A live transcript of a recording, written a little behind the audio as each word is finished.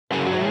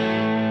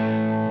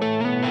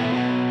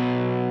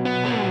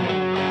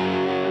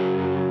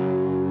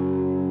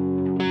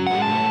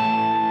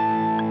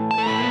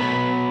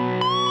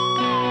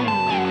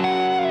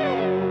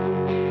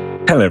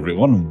Hello,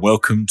 everyone, and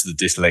welcome to the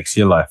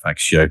Dyslexia Life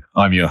Hacks Show.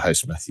 I'm your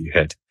host, Matthew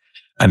Head.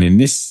 And in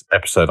this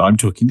episode, I'm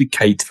talking to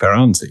Kait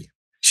Feriante.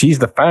 She's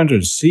the founder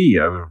and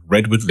CEO of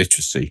Redwood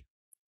Literacy.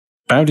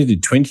 Founded in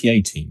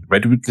 2018,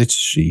 Redwood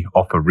Literacy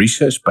offer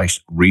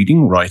research-based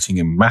reading, writing,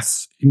 and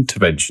maths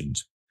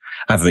interventions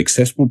at an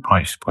accessible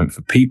price point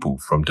for people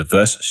from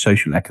diverse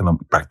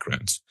socio-economic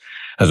backgrounds.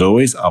 As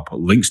always, I'll put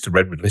links to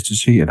Redwood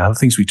Literacy and other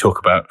things we talk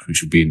about,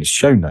 which will be in the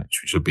show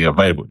notes, which will be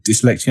available at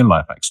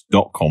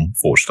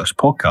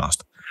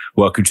dyslexialifehacks.com/podcast.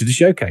 Welcome to the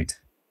show, Kait.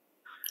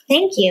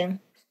 Thank you.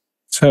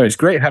 So it's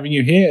great having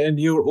you here, and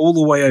you're all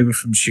the way over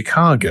from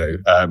Chicago.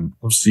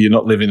 Obviously, you're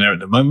not living there at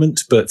the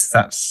moment, but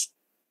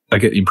I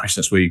get the impression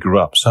that's where you grew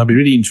up. So I'd be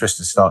really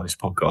interested to start this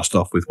podcast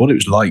off with what it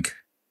was like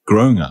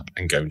growing up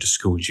and going to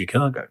school in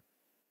Chicago.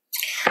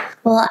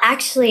 Well,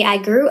 actually, I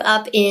grew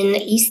up in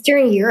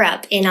Eastern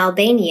Europe in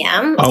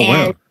Albania. Oh,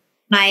 and wow.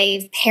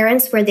 My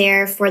parents were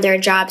there for their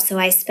job. So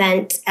I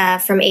spent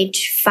from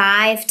age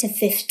 5 to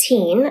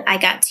 15, I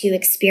got to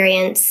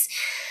experience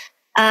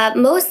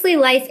mostly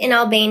life in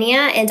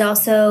Albania and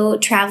also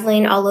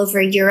traveling all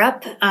over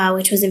Europe,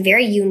 which was a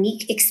very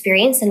unique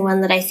experience and one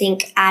that I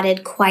think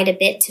added quite a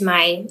bit to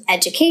my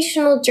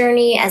educational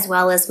journey as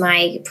well as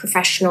my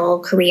professional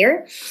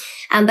career.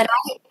 But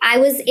I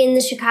was in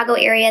the Chicago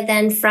area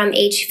then from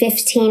age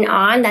 15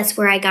 on. That's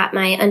where I got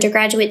my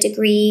undergraduate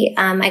degree.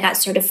 I got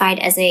certified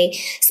as a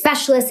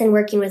specialist in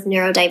working with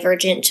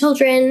neurodivergent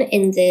children.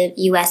 In the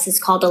U.S., it's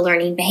called a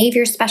learning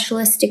behavior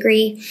specialist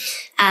degree.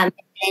 And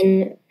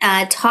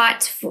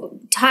taught.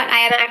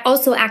 I am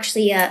also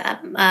actually a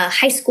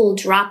high school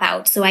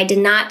dropout, so I did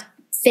not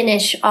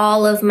finish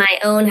all of my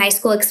own high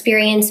school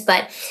experience,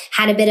 but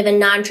had a bit of a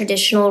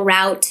non-traditional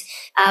route.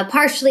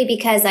 Partially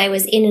because I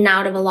was in and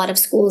out of a lot of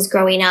schools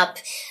growing up,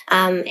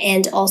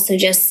 and also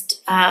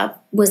just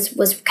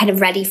was kind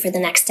of ready for the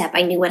next step.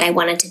 I knew what I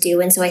wanted to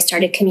do, and so I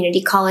started community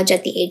college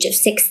at the age of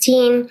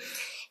 16,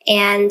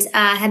 and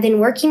have been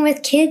working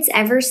with kids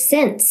ever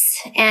since.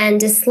 And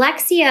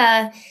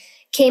dyslexia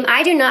came.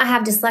 I do not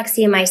have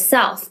dyslexia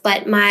myself,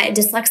 but my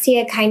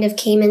dyslexia kind of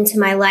came into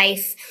my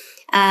life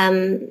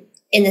in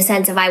the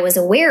sense of I was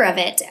aware of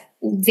it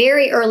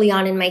very early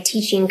on in my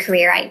teaching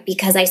career,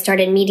 because I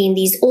started meeting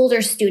these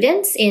older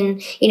students in,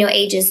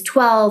 ages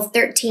 12,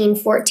 13,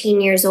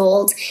 14 years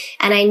old.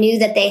 And I knew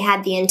that they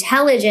had the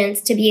intelligence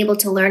to be able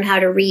to learn how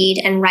to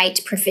read and write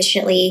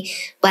proficiently,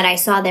 but I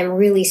saw them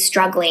really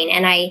struggling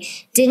and I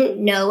didn't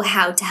know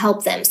how to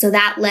help them. So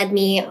that led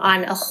me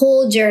on a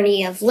whole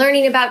journey of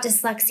learning about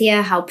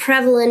dyslexia, how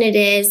prevalent it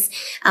is,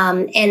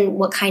 and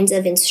what kinds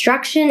of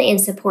instruction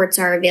and supports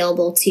are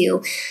available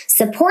to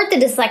support the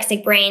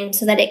dyslexic brain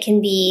so that it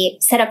can be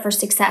set up for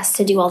success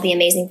to do all the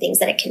amazing things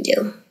that it can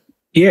do.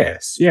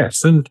 Yes.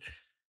 And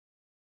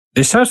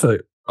it sounds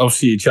like,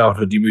 obviously, in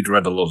childhood, you moved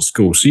around a lot of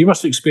schools, so you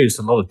must have experienced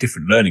a lot of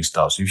different learning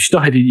styles. If you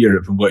started in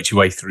Europe and worked your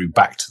way through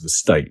back to the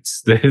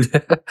States, then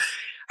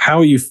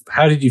how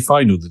did you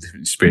find all the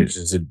different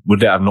experiences? And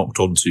would that have knocked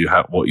on to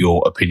what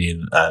your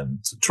opinion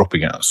and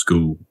dropping out of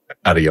school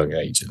at a young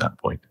age at that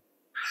point?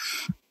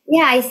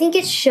 Yeah, I think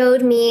it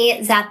showed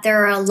me that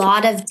there are a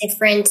lot of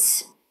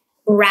different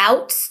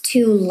routes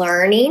to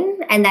learning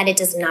and that it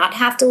does not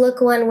have to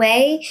look one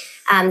way.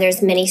 There's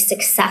many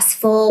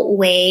successful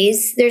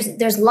ways.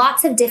 There's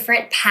lots of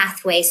different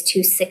pathways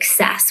to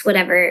success,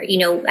 whatever,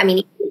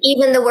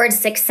 even the word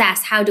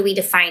success, how do we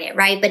define it,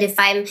 right? But if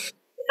I'm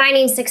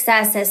defining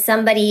success as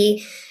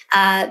somebody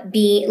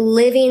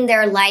living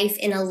their life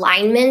in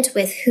alignment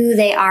with who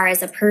they are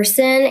as a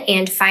person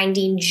and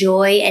finding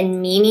joy and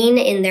meaning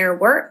in their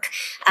work.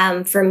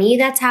 For me,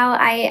 that's how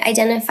I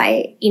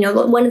identify,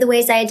 one of the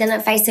ways I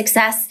identify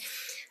success.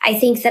 I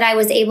think that I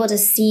was able to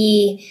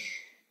see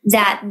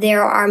that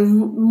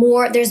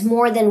there's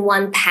more than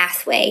one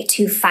pathway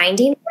to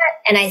finding it.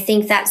 And I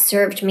think that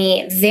served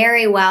me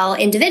very well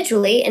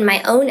individually in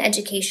my own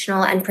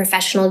educational and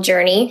professional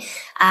journey.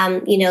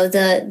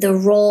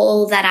 The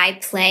role that I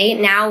play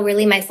now,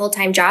 really my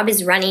full-time job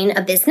is running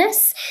a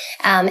business.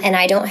 And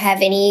I don't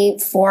have any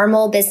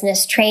formal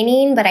business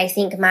training, but I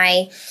think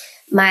my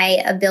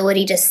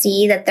ability to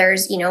see that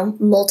there's,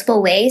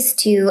 multiple ways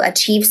to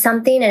achieve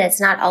something. And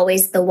it's not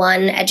always the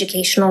one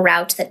educational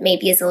route that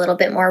maybe is a little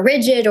bit more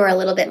rigid or a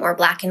little bit more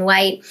black and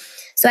white.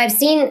 So I've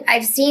seen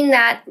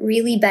that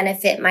really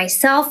benefit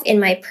myself in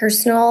my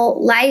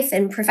personal life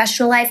and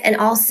professional life. And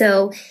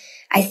also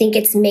I think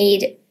it's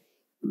made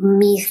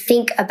me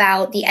think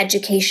about the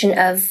education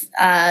of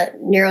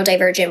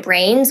neurodivergent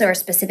brains, or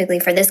specifically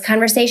for this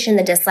conversation,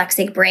 the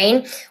dyslexic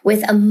brain,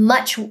 with a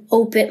much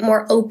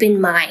more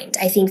open mind.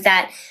 I think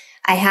that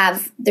I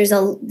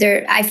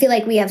feel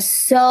like we have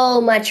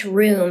so much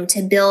room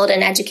to build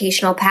an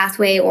educational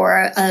pathway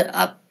or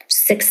a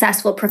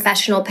successful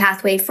professional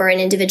pathway for an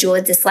individual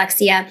with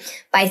dyslexia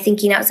by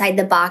thinking outside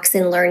the box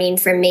and learning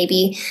from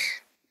maybe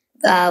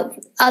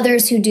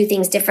others who do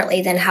things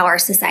differently than how our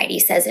society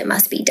says it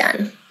must be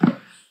done.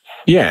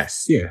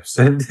 Yes.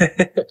 And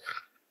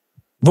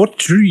what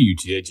drew you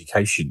to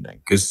education then?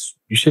 Because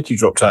you said you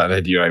dropped out and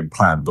had your own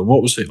plan, but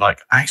what was it like?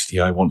 Actually,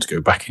 I want to go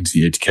back into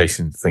the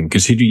education thing,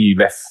 considering you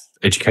left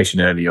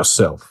education early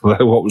yourself.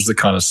 What was the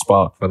kind of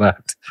spark for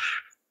that?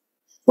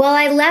 Well,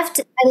 I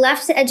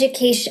left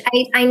education.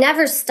 I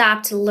never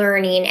stopped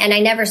learning, and I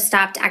never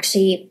stopped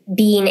actually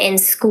being in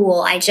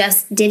school. I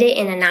just did it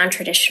in a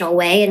non-traditional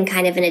way and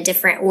kind of in a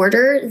different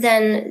order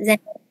than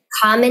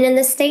common in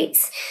the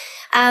States.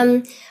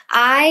 When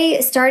I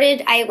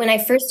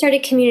first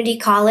started community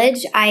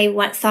college, I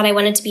thought I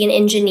wanted to be an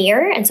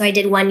engineer. And so I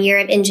did 1 year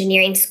of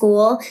engineering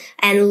school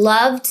and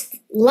loved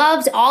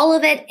all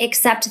of it,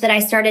 except that I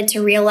started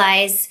to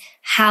realize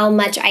how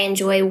much I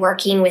enjoy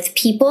working with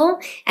people.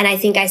 And I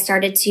think I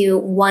started to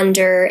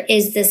wonder,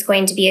 is this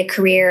going to be a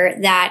career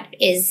that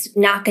is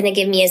not going to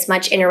give me as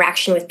much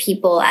interaction with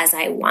people as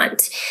I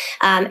want?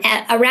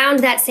 Around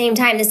that same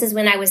time, this is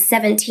when I was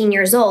 17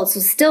 years old, so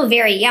still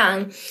very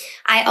young,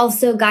 I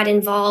also got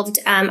involved.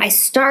 I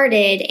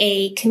started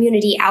a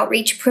community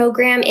outreach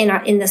program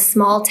in the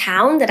small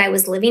town that I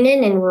was living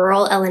in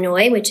rural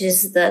Illinois, which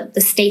is the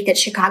state that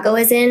Chicago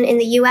is in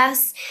the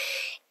U.S.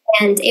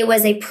 And it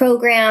was a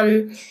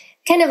program,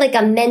 kind of like a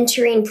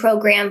mentoring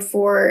program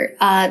for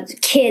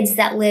kids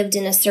that lived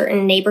in a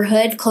certain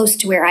neighborhood close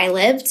to where I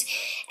lived.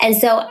 And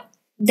so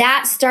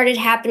that started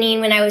happening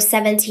when I was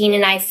 17,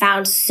 and I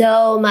found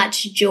so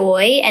much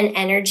joy and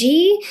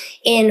energy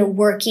in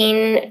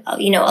working,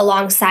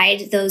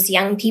 alongside those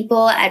young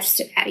people,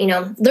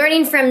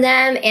 learning from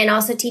them and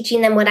also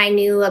teaching them what I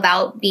knew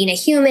about being a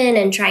human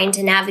and trying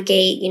to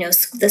navigate,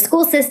 the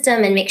school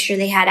system and make sure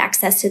they had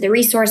access to the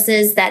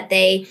resources that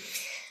they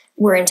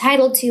were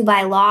entitled to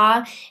by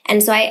law.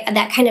 And so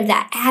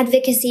that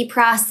advocacy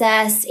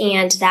process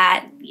and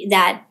that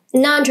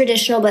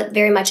non-traditional, but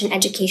very much an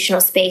educational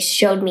space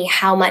showed me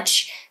how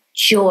much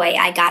joy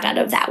I got out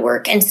of that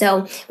work. And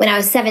so when I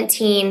was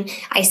 17,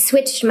 I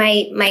switched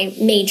my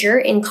major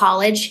in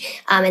college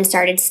and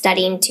started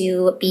studying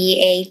to be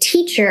a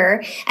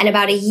teacher. And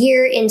about a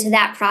year into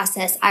that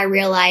process, I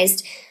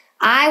realized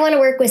I want to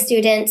work with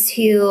students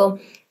who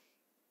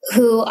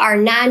are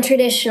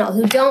non-traditional,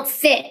 who don't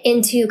fit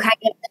into kind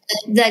of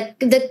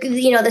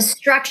the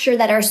structure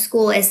that our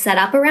school is set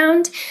up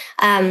around.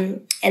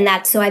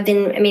 So I've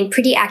been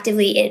pretty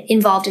actively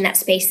involved in that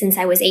space since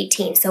I was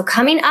 18. So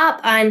coming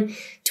up on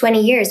 20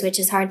 years, which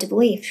is hard to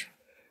believe.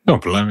 Oh,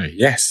 blimey.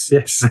 Yes.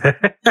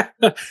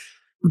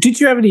 Did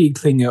you have any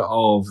inkling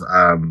of,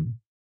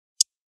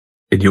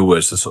 in your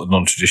words, the sort of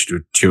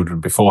non-traditional children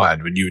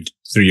beforehand, when you,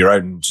 through your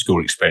own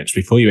school experience,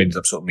 before you ended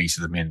up sort of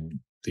meeting them in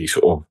the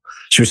sort of,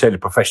 should we say, the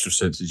professional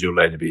senses, you'll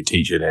learn to be a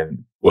teacher and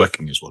then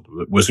working as one?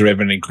 Was there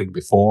ever an inkling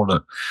before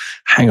that,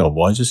 hang on,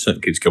 why do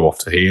certain kids go off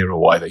to here, or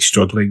why are they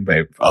struggling,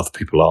 maybe other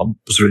people aren't?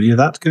 Was there any of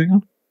that going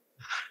on?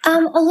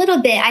 A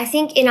little bit. I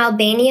think in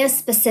Albania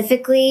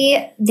specifically,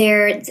 and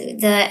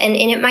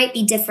it might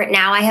be different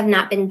now. I have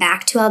not been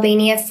back to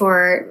Albania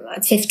for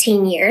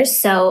 15 years,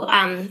 so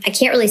I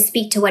can't really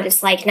speak to what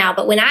it's like now.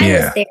 But when I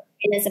was there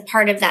and as a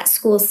part of that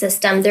school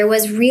system, there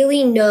was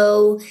really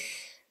no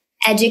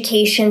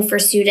education for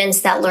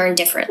students that learn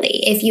differently.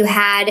 If you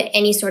had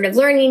any sort of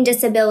learning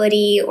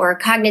disability or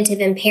cognitive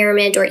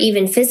impairment or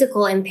even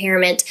physical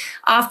impairment,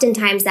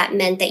 oftentimes that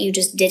meant that you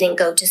just didn't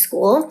go to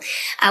school,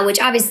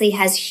 which obviously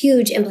has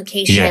huge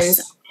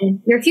implications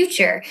on your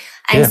future.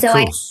 And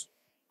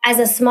as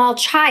a small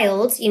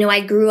child, I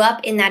grew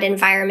up in that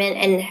environment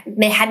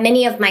and had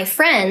many of my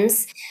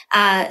friends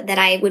that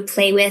I would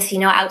play with,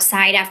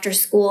 outside after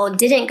school,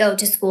 didn't go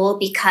to school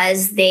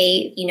because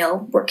they,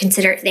 were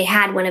considered, they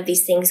had one of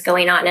these things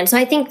going on. And so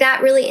I think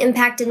that really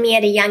impacted me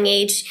at a young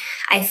age.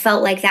 I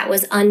felt like that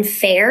was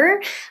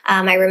unfair.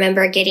 I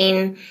remember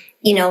getting,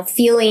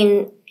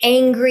 feeling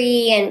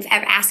angry and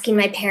asking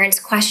my parents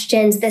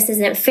questions. This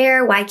isn't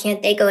fair. Why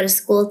can't they go to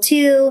school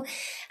too?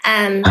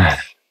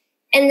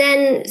 And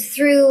then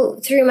through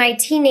my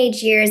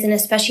teenage years, and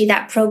especially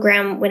that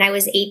program when I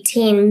was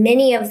 18,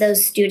 many of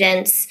those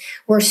students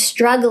were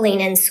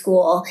struggling in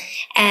school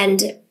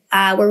and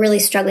were really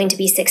struggling to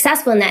be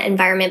successful in that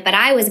environment. But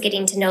I was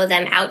getting to know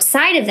them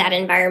outside of that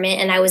environment,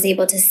 and I was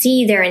able to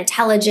see their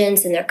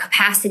intelligence and their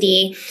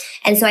capacity.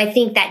 And so I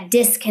think that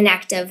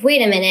disconnect of,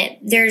 wait a minute,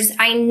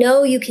 I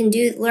know you can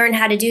learn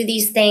how to do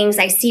these things.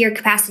 I see your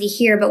capacity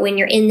here, but when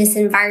you're in this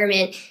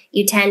environment,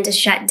 you tend to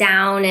shut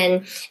down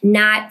and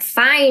not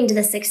find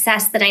the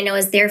success that I know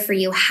is there for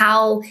you.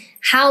 How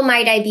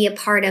might I be a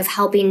part of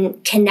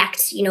helping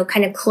connect,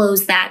 kind of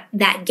close that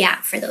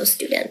gap for those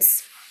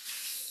students?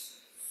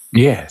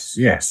 Yes.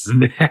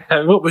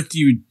 What were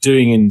you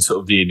doing in sort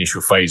of the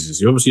initial phases?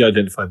 You obviously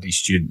identified these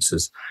students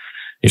as,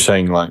 you're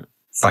saying, like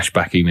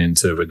flashbacking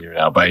into when you're in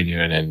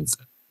Albania and then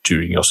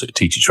during your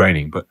teacher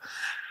training. But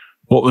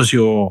what was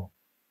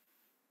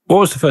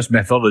the first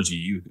methodology?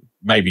 You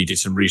maybe did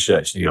some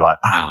research and you're like,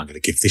 I'm going to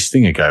give this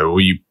thing a go. Or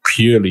were you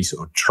purely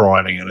sort of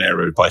trialing and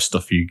error by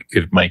stuff you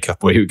could make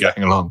up while you were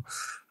going along?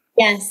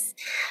 Yes.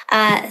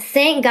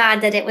 Thank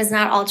God that it was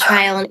not all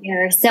trial and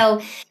error.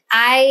 So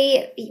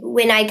I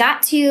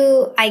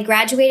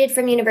graduated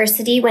from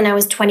university when I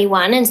was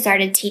 21 and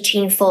started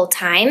teaching full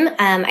time.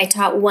 I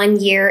taught 1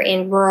 year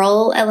in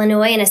rural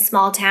Illinois in a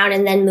small town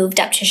and then moved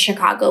up to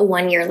Chicago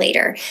 1 year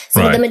later.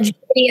 So the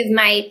majority of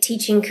my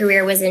teaching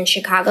career was in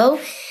Chicago.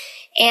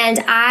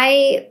 And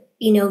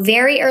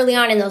very early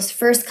on in those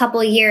first couple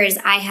of years,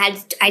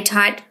 I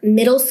taught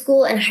middle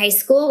school and high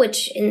school,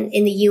 which in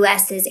the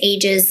US is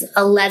ages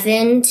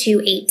 11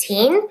 to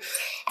 18.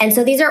 And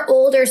so these are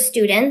older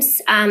students,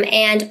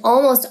 and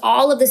almost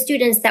all of the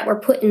students that were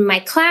put in my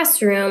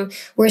classroom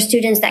were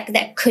students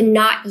that could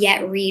not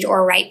yet read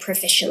or write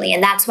proficiently.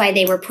 And that's why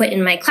they were put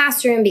in my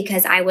classroom,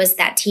 because I was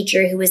that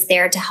teacher who was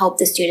there to help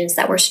the students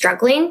that were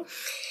struggling.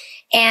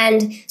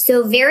 And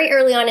so very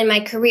early on in my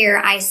career,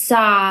 I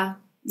saw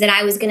that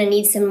I was going to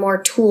need some more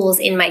tools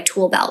in my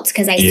tool belt,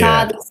 because I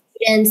saw the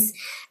students.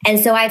 And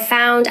so I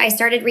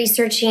started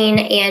researching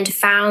and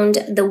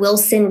found the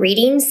Wilson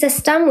Reading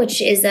System,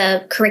 which is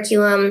a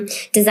curriculum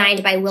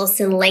designed by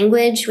Wilson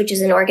Language, which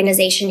is an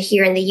organization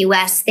here in the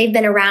US. They've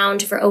been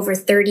around for over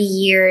 30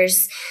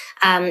 years,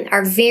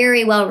 are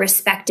very well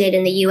respected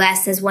in the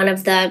US as one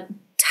of the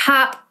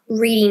top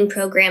reading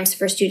programs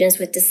for students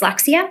with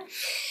dyslexia.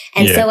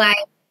 And so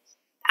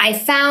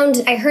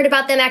I heard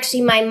about them.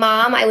 Actually, my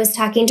mom, I was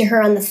talking to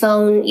her on the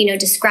phone,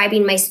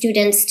 describing my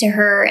students to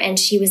her. And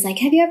she was like,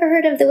 have you ever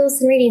heard of the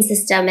Wilson Reading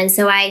System? And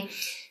so I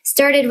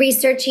started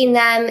researching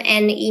them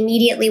and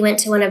immediately went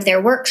to one of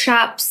their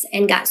workshops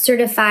and got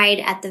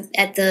certified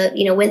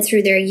went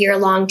through their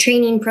year-long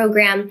training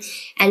program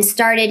and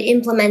started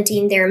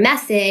implementing their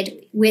method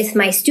with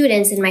my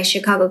students in my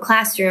Chicago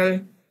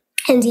classroom.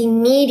 And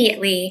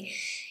immediately,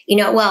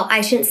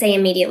 I shouldn't say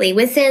immediately,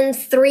 within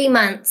 3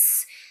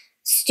 months,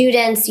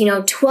 students,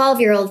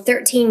 12-year-old,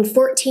 13,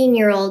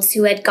 14-year-olds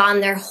who had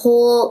gone their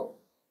whole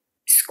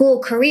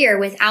school career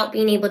without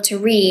being able to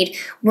read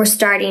were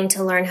starting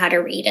to learn how to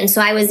read. And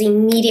so I was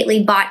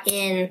immediately bought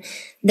in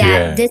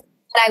that this is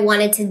what I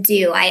wanted to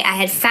do. I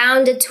had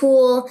found a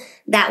tool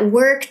that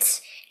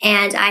worked,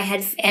 and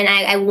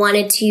I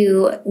wanted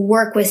to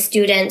work with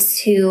students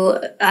who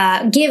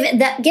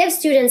give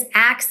students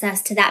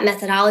access to that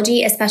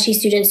methodology, especially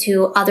students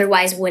who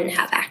otherwise wouldn't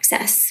have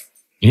access.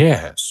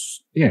 Yes.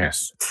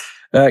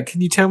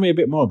 Can you tell me a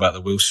bit more about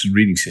the Wilson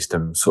Reading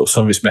System, sort of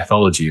some of its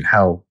methodology and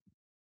how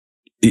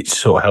it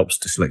sort of helps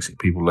dyslexic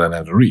people learn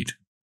how to read?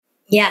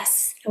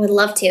 Yes, I would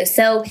love to.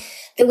 So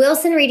the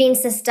Wilson Reading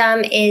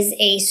System is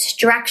a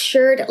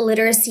structured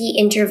literacy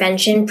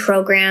intervention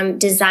program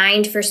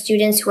designed for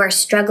students who are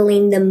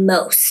struggling the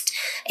most.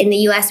 In the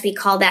US, we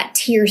call that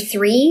Tier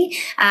 3,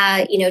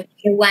 Tier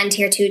 1,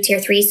 Tier 2, Tier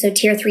 3. So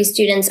Tier 3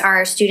 students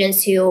are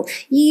students who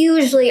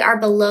usually are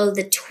below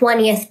the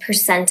 20th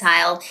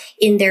percentile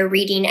in their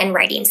reading and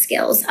writing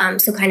skills.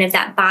 So kind of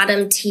that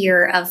bottom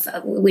tier of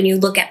when you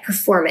look at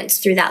performance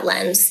through that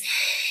lens.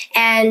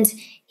 And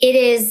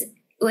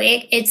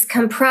it's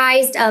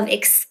comprised of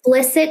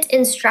explicit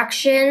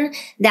instruction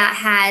that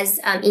has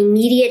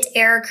immediate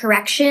error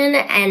correction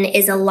and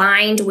is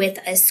aligned with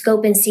a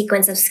scope and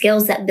sequence of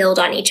skills that build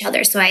on each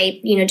other. So I,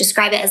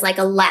 describe it as like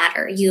a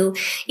ladder. You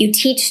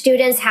teach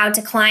students how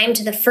to climb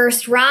to the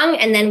first rung,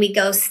 and then we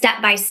go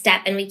step by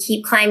step, and we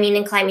keep climbing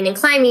and climbing and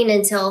climbing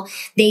until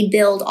they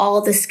build all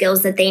the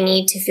skills that they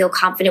need to feel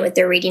confident with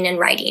their reading and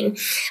writing.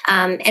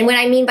 And what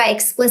I mean by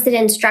explicit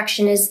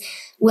instruction is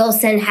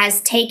Wilson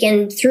has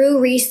taken through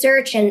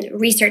research and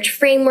research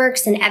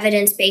frameworks and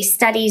evidence-based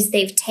studies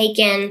they've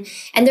taken,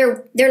 and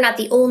they're not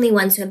the only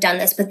ones who have done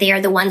this, but they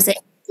are the ones that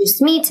introduced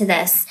me to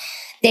this.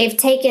 They've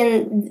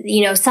taken,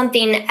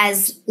 something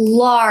as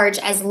large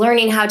as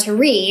learning how to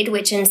read,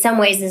 which in some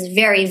ways is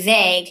very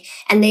vague,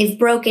 and they've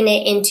broken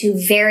it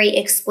into very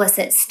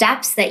explicit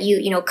steps that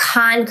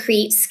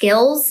concrete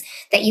skills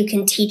that you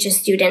can teach a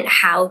student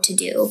how to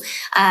do.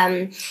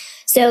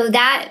 So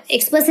that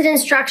explicit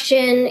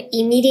instruction,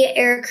 immediate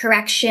error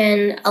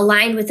correction,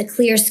 aligned with a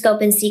clear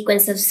scope and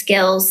sequence of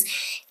skills,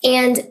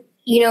 and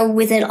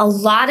within a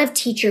lot of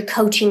teacher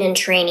coaching and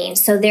training.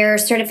 So their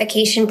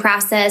certification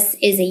process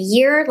is a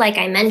year. Like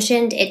I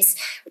mentioned, it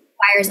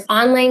requires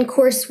online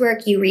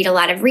coursework. You read a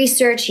lot of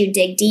research. You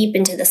dig deep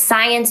into the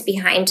science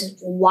behind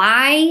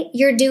why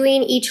you're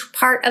doing each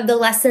part of the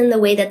lesson the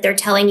way that they're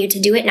telling you to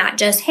do it. Not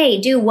just, hey,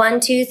 do 1,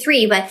 2,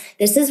 3, but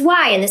this is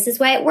why, and this is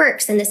why it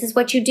works, and this is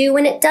what you do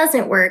when it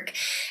doesn't work.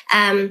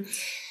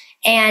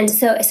 And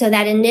so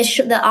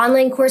the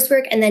online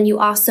coursework, and then you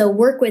also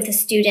work with a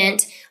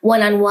student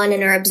one-on-one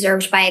and are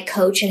observed by a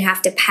coach and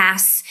have to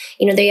pass,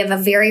 they have a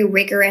very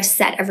rigorous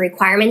set of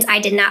requirements. I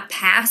did not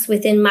pass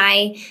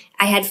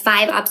I had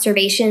 5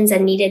 observations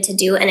and needed to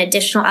do an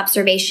additional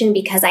observation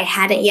because I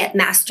hadn't yet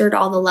mastered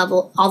all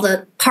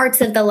the parts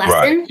of the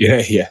lesson.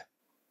 Right. Yeah.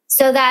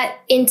 So that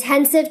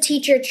intensive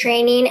teacher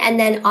training and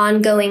then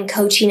ongoing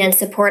coaching and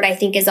support, I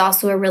think, is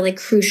also a really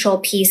crucial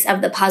piece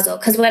of the puzzle.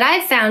 Because what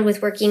I've found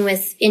with working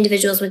with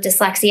individuals with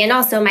dyslexia, and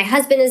also my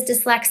husband is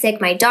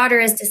dyslexic, my daughter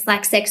is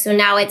dyslexic, so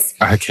now it's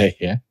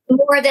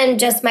more than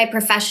just my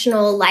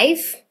professional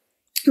life.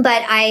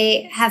 But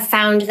I have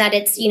found that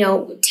it's,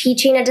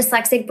 teaching a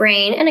dyslexic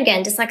brain. And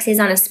again, dyslexia is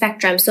on a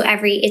spectrum. So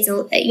every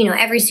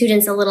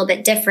student's a little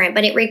bit different,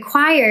 but it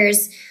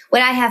requires,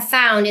 what I have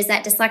found is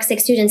that dyslexic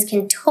students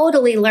can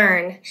totally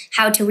learn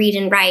how to read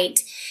and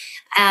write,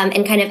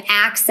 and kind of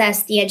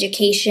access the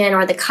education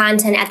or the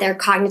content at their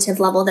cognitive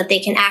level that they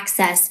can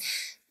access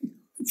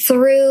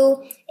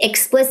through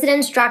explicit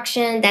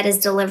instruction that is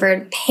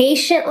delivered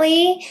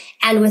patiently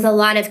and with a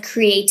lot of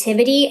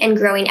creativity and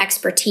growing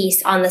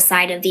expertise on the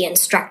side of the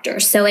instructor.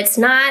 So it's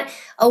not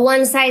a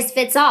one size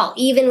fits all.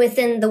 Even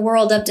within the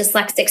world of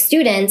dyslexic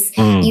students,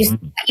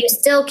 you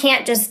still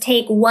can't just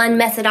take one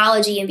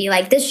methodology and be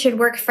like, this should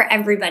work for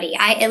everybody.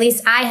 At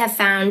least I have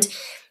found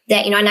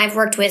that, and I've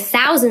worked with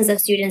thousands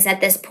of students at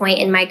this point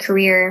in my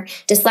career,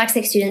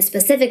 dyslexic students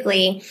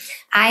specifically.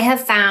 I have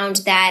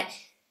found that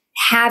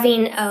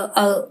having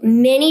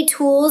many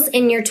tools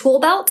in your tool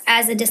belt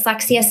as a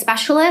dyslexia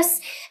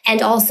specialist,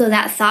 and also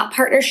that thought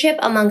partnership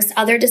amongst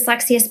other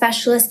dyslexia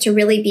specialists to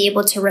really be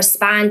able to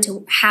respond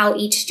to how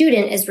each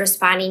student is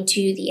responding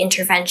to the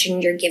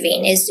intervention you're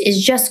giving is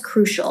just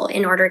crucial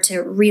in order to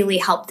really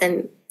help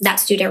that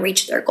student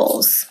reach their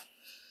goals.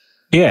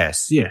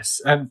 Yes.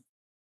 And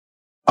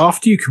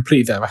after you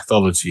completed that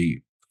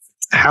methodology,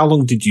 how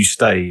long did you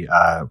stay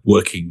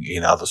working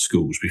in other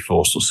schools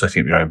before sort of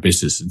setting up your own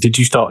business? And did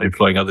you start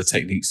employing other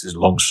techniques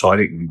alongside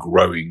it and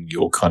growing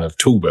your kind of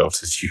tool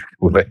belt, as you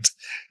call it?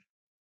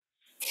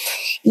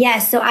 Yeah,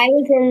 so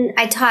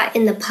I taught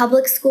in the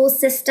public school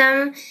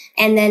system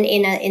and then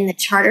in the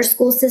charter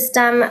school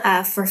system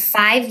for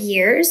 5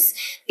 years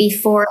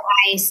before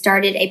I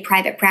started a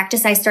private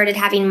practice. I started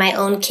having my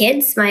own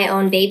kids, my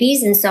own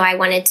babies, and so I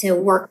wanted to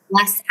work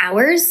less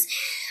hours.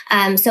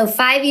 So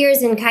 5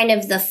 years in kind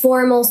of the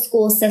formal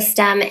school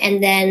system.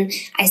 And then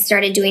I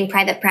started doing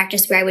private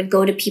practice where I would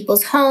go to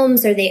people's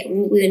homes or we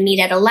would meet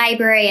at a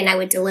library and I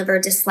would deliver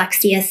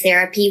dyslexia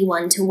therapy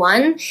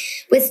one-to-one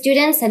with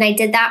students. And I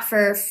did that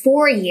for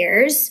 4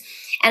 years.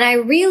 And I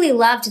really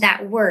loved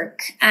that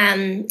work.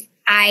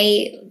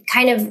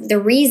 The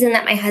reason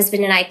that my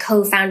husband and I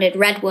co-founded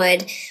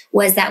Redwood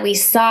was that we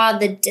saw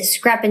the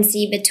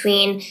discrepancy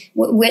between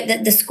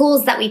the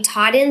schools that we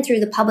taught in through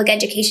the public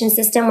education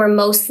system were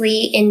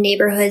mostly in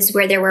neighborhoods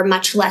where there were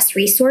much less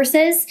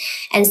resources.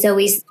 And so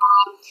we saw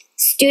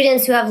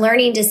students who have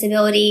learning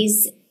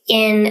disabilities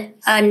in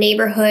a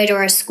neighborhood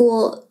or a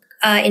school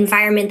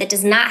environment that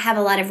does not have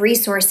a lot of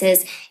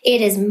resources,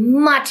 it is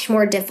much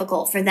more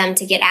difficult for them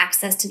to get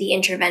access to the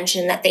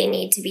intervention that they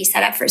need to be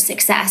set up for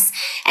success.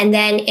 And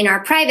then in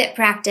our private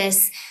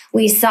practice,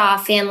 we saw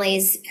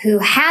families who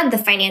had the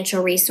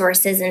financial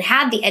resources and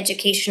had the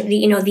education,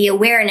 the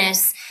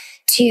awareness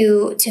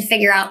to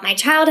figure out my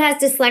child has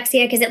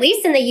dyslexia, because at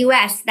least in the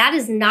US, that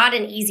is not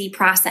an easy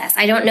process.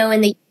 I don't know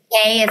in the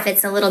UK if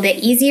it's a little bit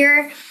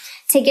easier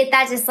to get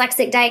that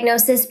dyslexic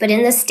diagnosis, but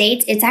in the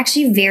States, it's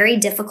actually very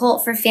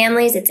difficult for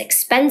families. It's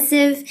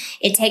expensive.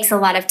 It takes a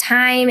lot of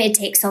time. It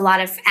takes a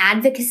lot of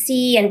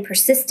advocacy and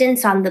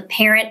persistence on the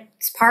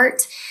parent's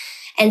part.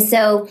 And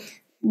so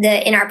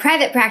in our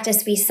private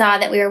practice, we saw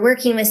that we were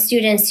working with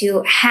students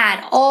who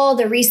had all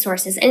the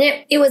resources, and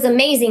it was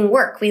amazing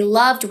work. We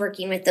loved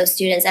working with those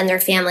students and their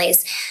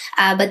families.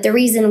 But the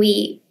reason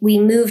we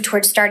moved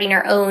towards starting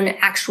our own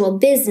actual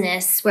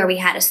business, where we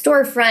had a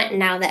storefront, and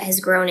now that has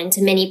grown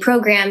into many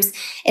programs,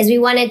 is we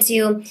wanted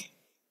to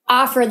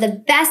offer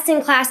the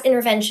best-in-class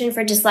intervention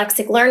for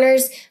dyslexic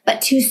learners,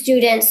 but to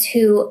students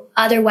who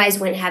otherwise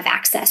wouldn't have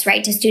access,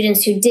 right? To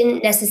students who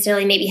didn't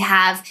necessarily maybe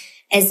have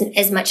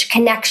as much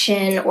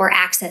connection or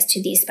access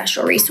to these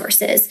special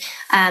resources.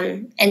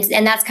 And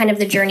that's kind of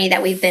the journey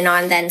that we've been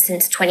on then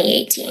since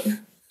 2018.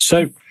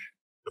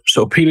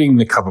 So peeling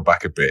the cover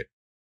back a bit,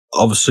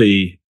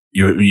 obviously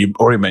you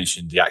already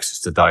mentioned the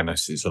access to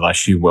diagnosis, and I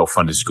assume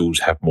well-funded schools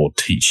have more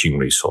teaching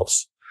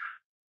resource.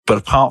 But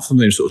apart from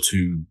those sort of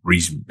two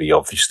reasonably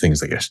obvious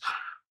things, I guess,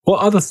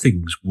 what other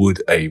things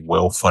would a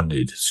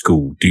well-funded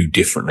school do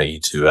differently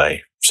to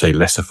a, say,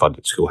 lesser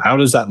funded school? How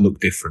does that look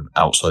different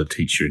outside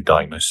teacher and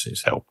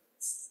diagnosis help?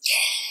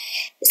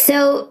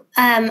 So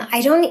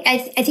I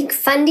think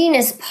funding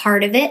is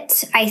part of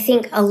it. I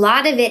think a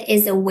lot of it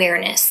is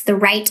awareness, the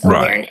right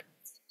awareness.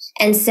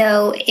 And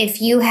so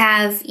if you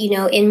have,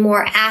 in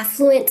more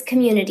affluent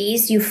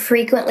communities, you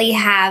frequently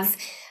have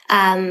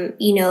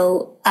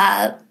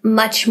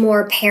much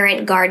more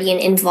parent guardian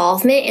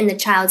involvement in the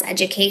child's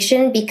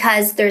education,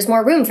 because there's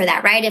more room for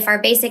that, right? If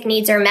our basic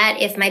needs are met,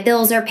 if my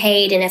bills are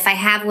paid, and if I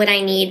have what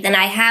I need, then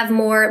I have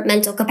more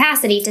mental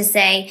capacity to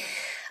say,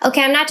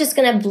 okay, I'm not just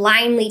going to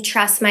blindly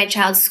trust my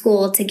child's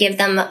school to give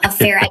them a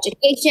fair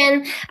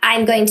education.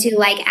 I'm going to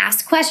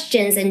ask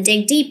questions and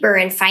dig deeper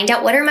and find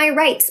out what are my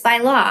rights by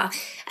law.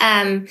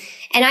 And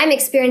I'm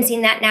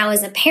experiencing that now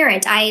as a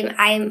parent.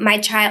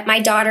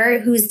 My daughter,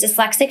 who's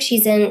dyslexic,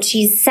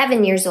 she's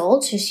 7 years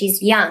old, so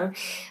she's young,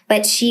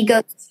 but she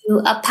goes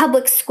to a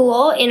public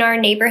school in our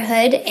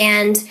neighborhood,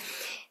 and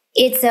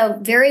it's a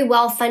very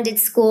well-funded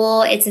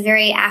school. It's a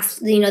very,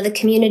 the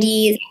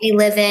community that we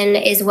live in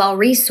is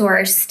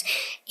well-resourced.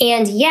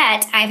 And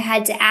yet I've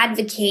had to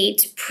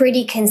advocate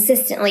pretty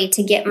consistently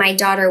to get my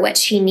daughter what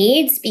she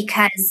needs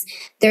because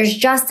there's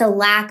just a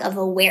lack of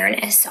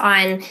awareness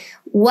on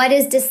what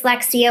is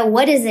dyslexia,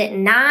 what is it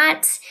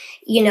not,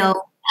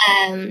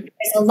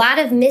 there's a lot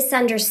of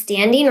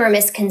misunderstanding or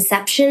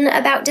misconception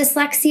about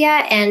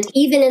dyslexia. And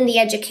even in the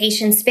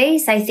education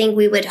space, I think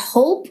we would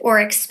hope or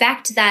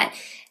expect that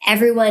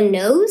everyone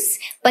knows,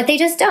 but they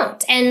just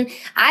don't. And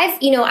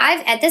I've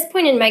at this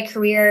point in my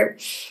career,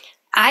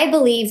 I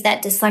believe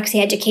that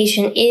dyslexia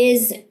education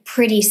is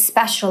pretty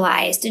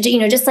specialized.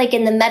 Just like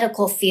in the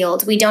medical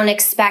field, we don't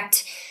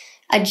expect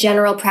a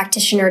general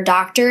practitioner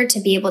doctor to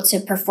be able to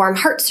perform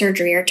heart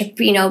surgery or to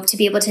be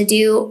able to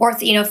do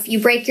if you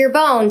break your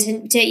bone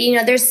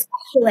there's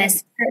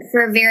specialists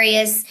for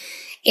various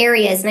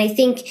areas. And I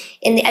think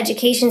in the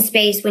education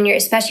space,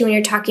 especially when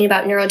you're talking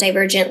about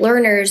neurodivergent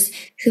learners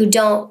who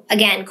don't,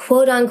 again,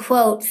 quote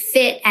unquote,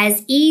 fit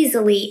as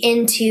easily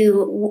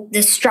into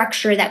the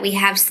structure that we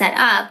have set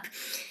up,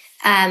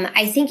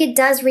 I think it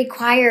does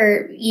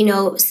require,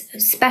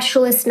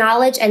 specialist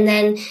knowledge, and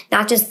then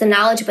not just the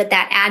knowledge, but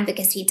that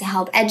advocacy to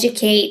help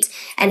educate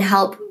and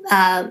help,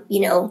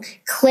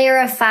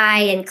 clarify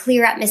and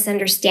clear up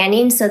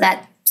misunderstandings so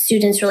that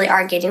students really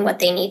are getting what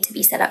they need to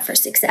be set up for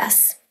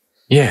success.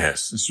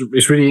 Yes,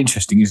 it's really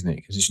interesting, isn't it?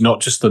 Because it's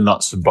not just the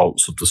nuts and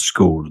bolts of the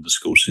school and the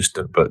school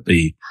system, but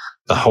the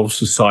whole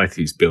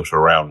society is built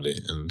around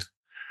it. And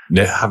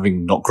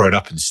having not grown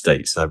up in the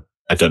States,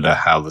 I don't know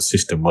how the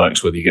system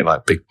works, whether you get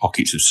like big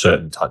pockets of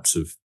certain types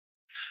of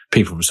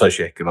people from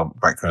socioeconomic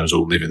backgrounds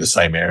all live in the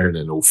same area and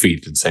then all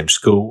feed in the same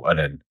school, and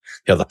then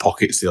the other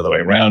pockets the other way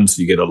around.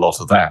 So you get a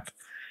lot of that.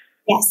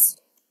 Yes.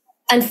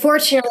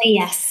 Unfortunately,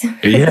 yes.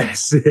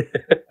 Yes.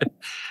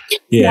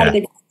 Yeah.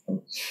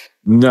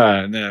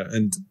 No.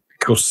 And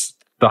of course,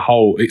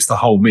 it's the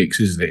whole mix,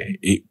 isn't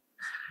it?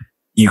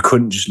 You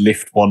couldn't just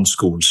lift one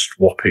school and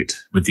swap it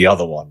with the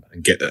other one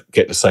and get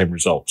the same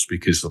results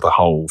because of the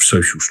whole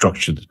social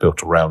structure that's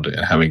built around it,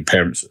 and having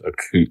parents that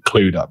are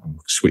clued up and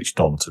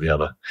switched on to the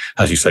other,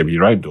 as you say, with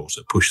your own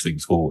daughter, push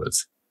things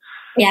forwards.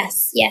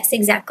 Yes,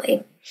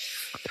 exactly.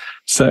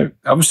 So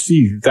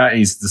obviously that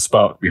is the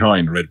spark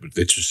behind Redwood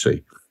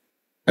Literacy.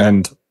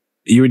 And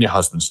you and your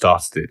husband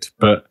started it,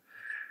 but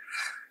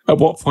at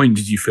what point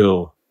did you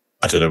feel,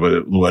 I don't know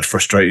whether the word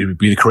frustrated would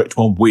be the correct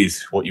one,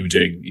 with what you were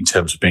doing in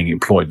terms of being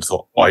employed, and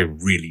thought, I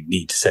really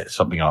need to set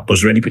something up?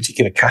 Was there any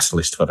particular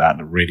catalyst for that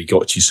that really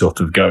got you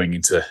sort of going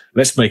into,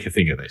 let's make a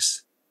thing of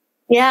this?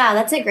 Yeah,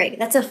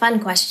 that's a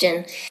fun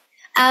question.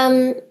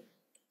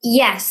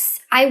 Yes,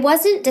 I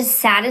wasn't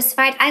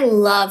dissatisfied. I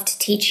loved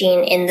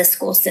teaching in the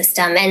school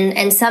system,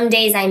 and some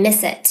days I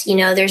miss it.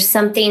 There's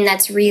something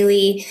that's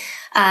really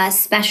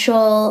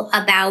special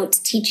about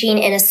teaching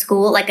in a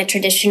school, like a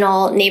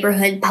traditional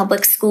neighborhood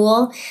public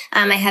school.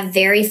 I have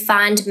very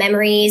fond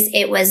memories.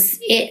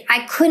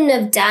 I couldn't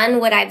have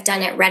done what I've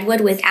done at Redwood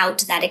without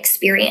that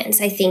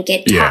experience. I think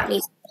it taught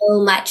me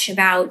so much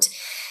about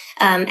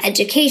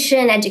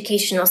education,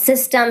 educational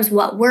systems,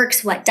 what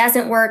works, what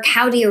doesn't work,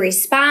 how do you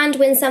respond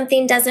when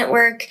something doesn't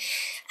work.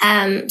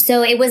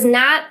 So it was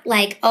not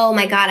like, oh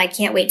my God, I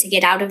can't wait to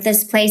get out of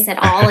this place at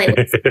all.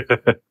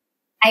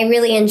 I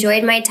really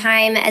enjoyed my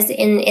time as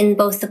in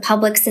both the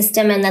public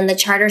system and then the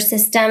charter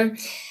system.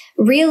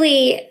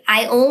 Really,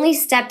 I only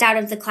stepped out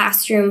of the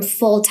classroom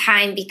full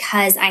time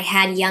because I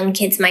had young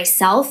kids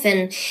myself,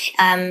 and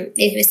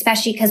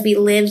especially because we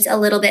lived a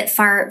little bit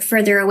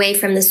further away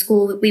from the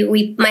school.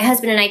 My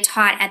husband and I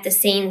taught at the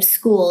same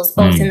schools,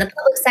 both in the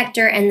public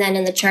sector and then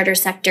in the charter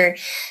sector.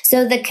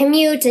 So the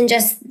commute and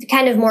just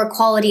kind of more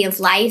quality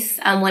of life,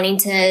 wanting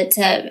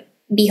to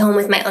be home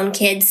with my own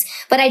kids,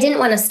 but I didn't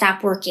want to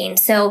stop working.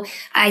 So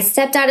I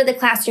stepped out of the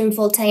classroom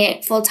full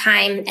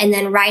time, and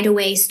then right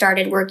away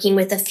started working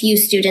with a few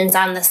students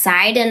on the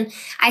side. And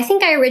I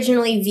think I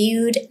originally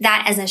viewed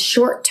that as a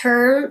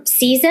short-term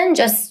season,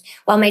 just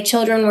while my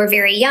children were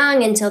very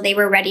young, until they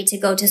were ready to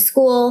go to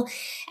school.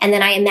 And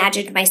then I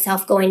imagined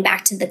myself going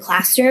back to the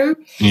classroom.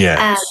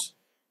 Yes.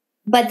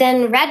 But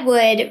then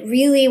Redwood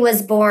really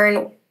was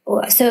born.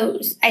 So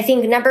I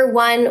think number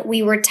one,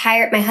 we were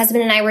tired. My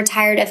husband and I were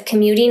tired of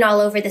commuting all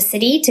over the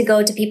city to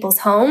go to people's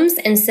homes.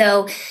 And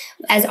so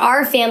as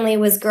our family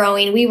was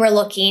growing, we were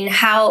looking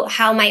how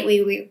might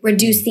we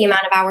reduce the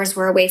amount of hours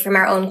we're away from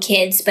our own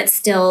kids, but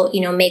still,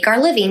 make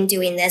our living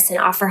doing this and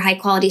offer high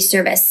quality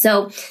service.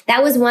 So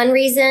that was one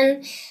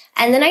reason.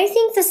 And then I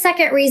think the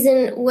second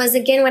reason was,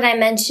 again, what I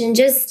mentioned,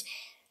 just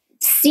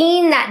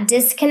seeing that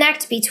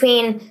disconnect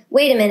between,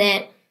 wait a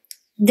minute,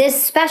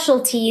 this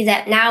specialty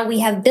that now we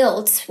have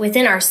built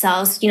within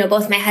ourselves,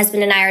 both my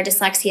husband and I are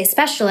dyslexia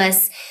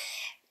specialists,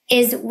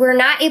 is we're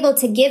not able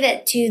to give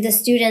it to the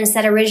students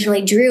that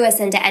originally drew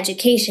us into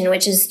education,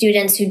 which is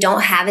students who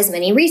don't have as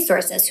many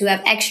resources, who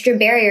have extra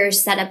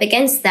barriers set up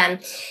against them.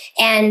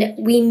 And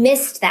we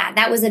missed that.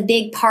 That was a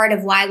big part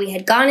of why we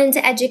had gone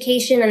into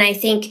education. And I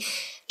think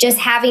just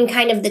having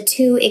kind of the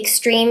two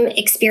extreme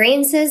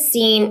experiences,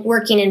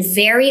 working in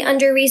very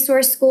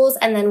under-resourced schools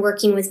and then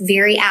working with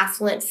very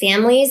affluent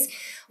families,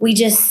 we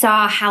just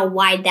saw how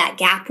wide that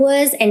gap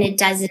was, and it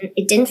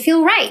didn't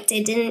feel right.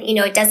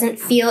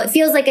 It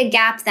feels like a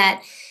gap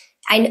that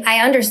I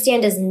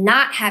understand does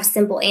not have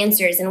simple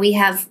answers. And we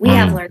have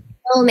learned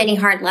so many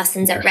hard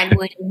lessons at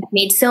Redwood and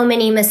made so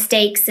many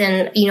mistakes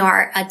and,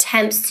 our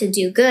attempts to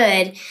do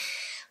good.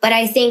 But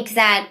I think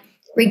that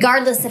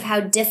regardless of how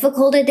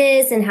difficult it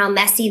is and how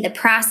messy the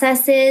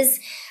process is,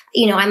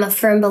 I'm a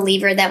firm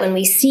believer that when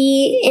we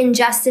see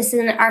injustice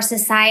in our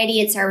society,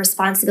 it's our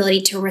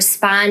responsibility to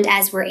respond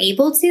as we're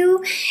able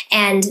to.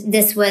 And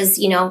this was,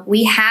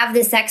 we have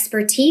this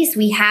expertise,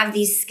 we have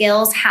these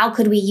skills. How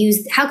could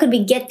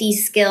we get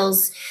these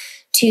skills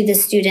to the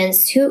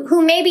students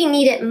who maybe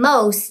need it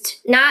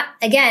most? Not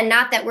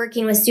that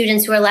working with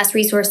students who are less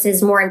resourced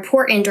is more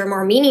important or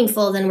more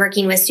meaningful than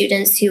working with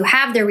students who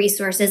have the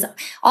resources.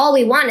 All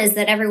we want is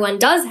that everyone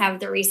does have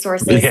the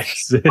resources.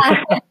 Yes.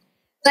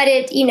 But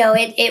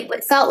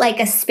it felt like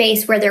a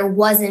space where there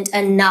wasn't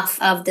enough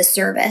of the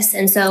service.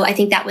 And so I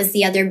think that was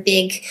the other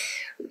big,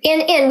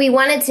 and we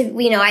wanted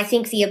to, I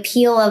think the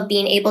appeal of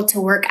being able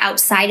to work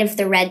outside of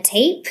the red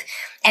tape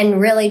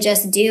and really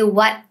just do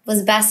what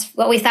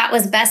we thought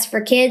was best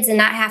for kids and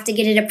not have to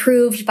get it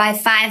approved by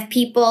 5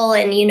 people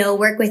and,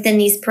 work within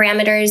these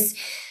parameters,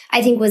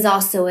 I think was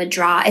also a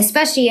draw,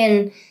 especially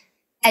in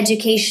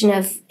education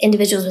of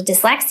individuals with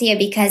dyslexia,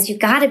 because you've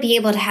got to be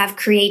able to have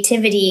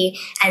creativity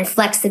and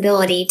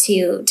flexibility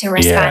to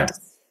respond to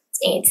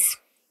needs.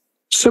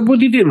 So what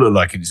did it look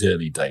like in its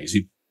early days?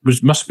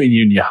 Must have been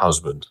you and your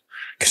husband,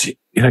 because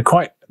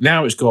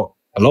now it's got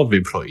a lot of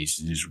employees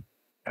and is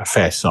a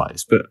fair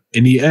size. But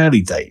in the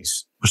early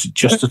days, was it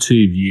just the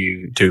two of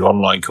you doing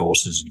online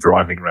courses and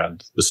driving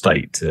around the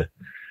state to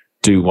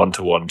do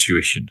one-to-one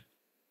tuition?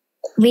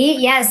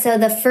 So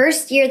the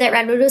first year that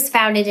Redwood was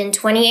founded in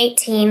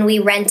 2018, we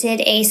rented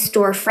a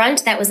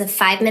storefront that was a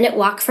 5-minute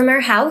walk from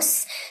our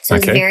house. So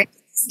it was very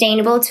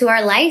sustainable to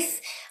our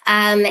life.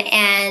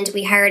 And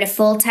we hired a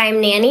full-time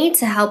nanny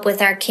to help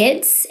with our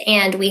kids.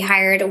 And we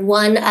hired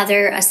one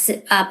other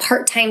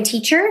part-time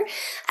teacher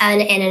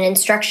and an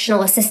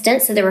instructional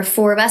assistant. So there were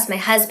 4 of us, my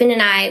husband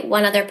and I,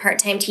 one other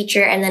part-time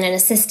teacher, and then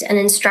an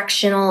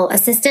instructional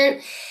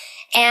assistant.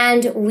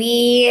 And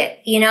we,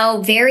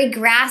 very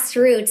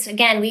grassroots.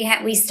 Again,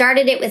 we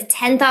started it with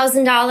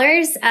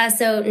 $10,000,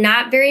 so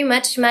not very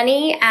much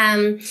money.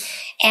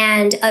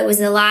 And it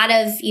was a lot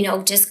of,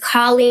 just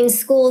calling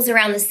schools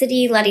around the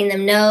city, letting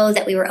them know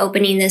that we were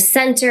opening this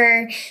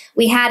center.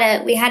 We had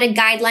a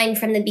guideline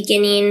from the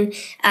beginning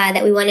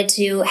that we wanted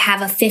to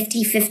have a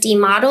 50-50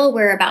 model,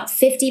 where about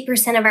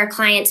 50% of our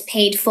clients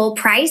paid full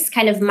price,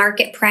 kind of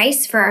market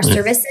price for our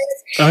services.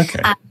 Okay.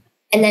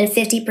 And then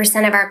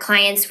 50% of our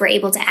clients were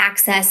able to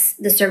access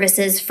the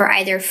services for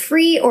either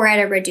free or at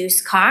a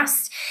reduced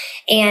cost.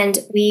 And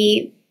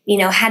we,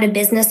 had a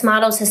business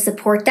model to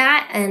support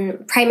that.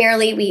 And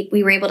primarily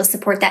we were able to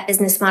support that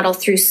business model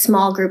through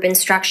small group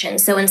instruction.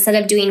 So instead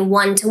of doing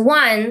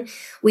 1-to-1,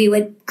 we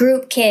would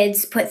group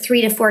kids, put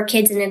 3 to 4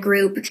 kids in a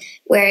group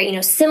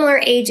where,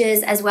 similar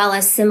ages as well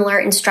as similar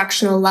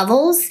instructional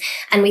levels.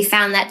 And we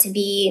found that to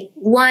be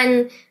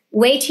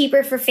way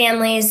cheaper for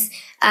families.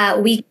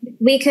 We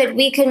could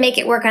make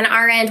it work on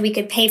our end. We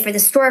could pay for the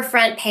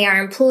storefront, pay our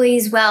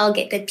employees well,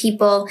 get good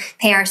people,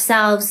 pay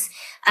ourselves.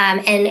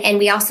 And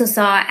we also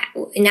saw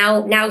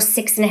now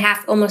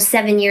 6.5, almost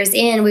 7 years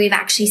in, we've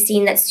actually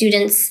seen that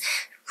students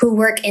who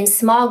work in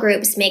small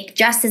groups make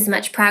just as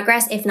much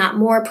progress, if not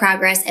more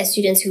progress, as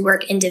students who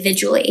work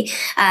individually.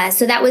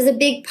 So that was a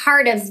big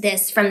part of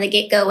this from the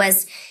get-go,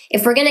 was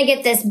if we're going to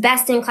get this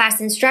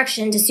best-in-class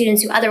instruction to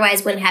students who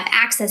otherwise wouldn't have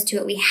access to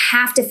it, we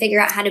have to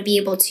figure out how to be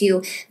able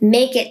to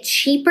make it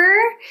cheaper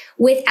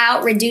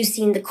without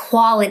reducing the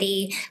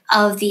quality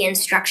of the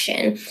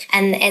instruction.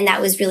 And that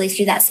was really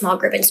through that small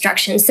group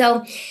instruction.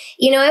 So,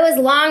 it was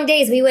long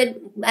days. We would,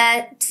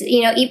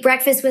 eat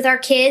breakfast with our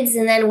kids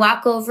and then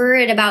walk over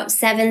at about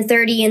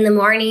 7:30 in the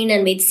morning,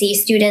 and we'd see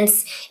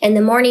students in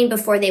the morning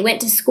before they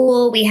went to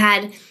school. We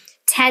had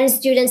 10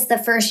 students the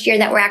first year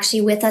that were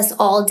actually with us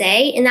all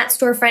day in that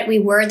storefront. We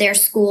were their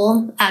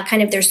school,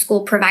 kind of their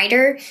school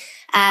provider.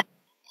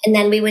 And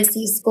then we would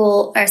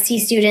see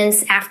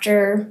students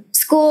after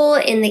school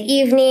in the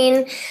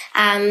evening.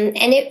 And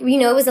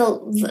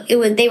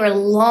they were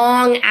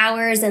long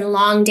hours and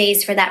long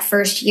days for that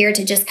first year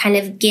to just kind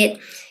of get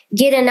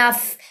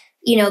enough,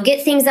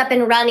 get things up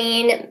and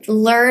running,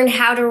 learn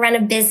how to run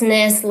a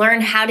business, learn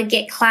how to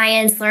get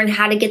clients, learn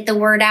how to get the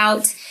word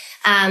out.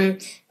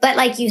 But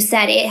like you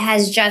said, it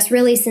has just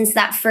really, since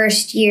that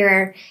first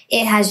year,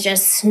 it has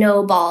just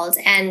snowballed.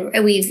 And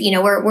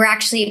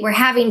we're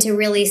having to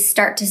really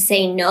start to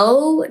say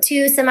no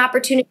to some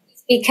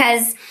opportunities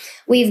because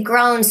we've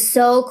grown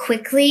so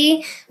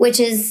quickly, which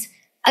is,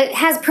 it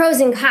has pros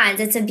and cons.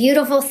 It's a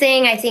beautiful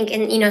thing. I think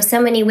in, so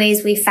many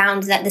ways we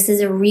found that this is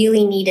a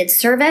really needed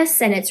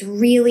service and it's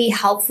really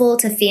helpful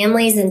to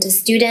families and to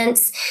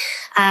students.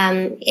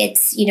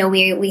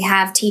 We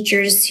have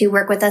teachers who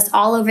work with us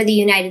all over the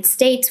United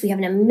States. We have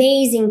an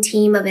amazing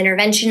team of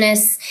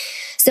interventionists.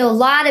 So a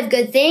lot of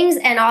good things,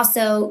 and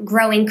also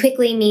growing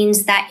quickly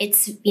means that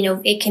it's,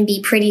 it can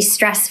be pretty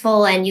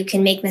stressful and you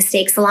can make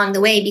mistakes along the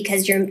way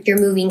because you're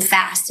moving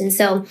fast. And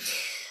so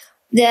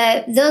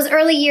those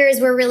early years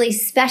were really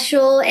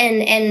special,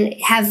 and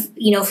have,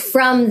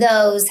 from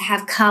those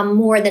have come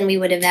more than we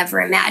would have ever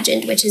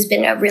imagined, which has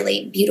been a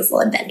really beautiful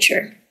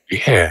adventure.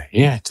 Yeah,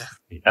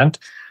 definitely. And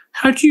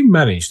how do you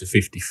manage the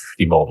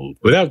 50/50 model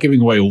without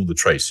giving away all the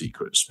trade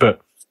secrets?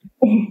 But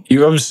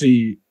you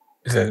obviously,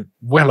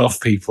 well-off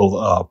people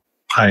are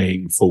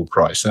paying full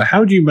price. So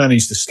how do you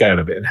manage the scale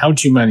of it? And how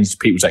do you manage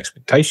people's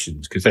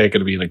expectations? Because they're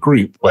going to be in a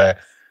group where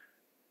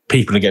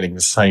people are getting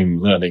the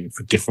same learning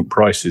for different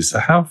prices. So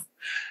how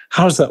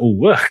does that all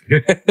work?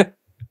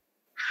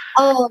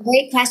 Oh,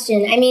 great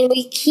question. I mean,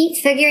 we keep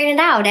figuring it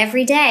out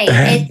every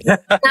day.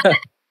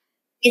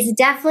 It's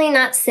definitely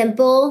not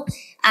simple,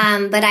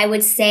 but I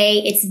would say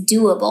it's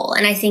doable.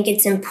 And I think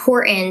it's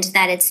important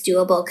that it's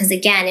doable because,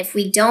 again, if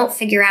we don't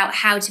figure out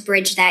how to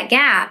bridge that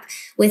gap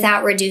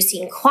without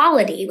reducing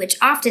quality, which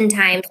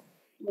oftentimes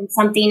when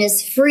something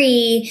is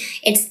free,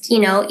 it's,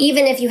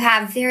 even if you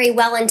have very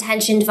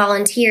well-intentioned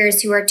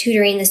volunteers who are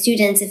tutoring the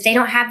students, if they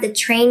don't have the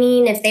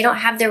training, if they don't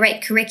have the right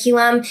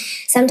curriculum,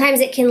 sometimes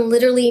it can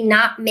literally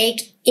not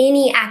make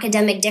any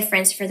academic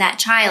difference for that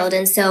child.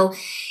 And so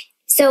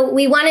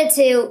we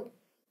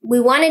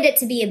wanted it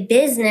to be a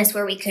business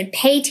where we could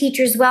pay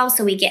teachers well,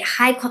 so we get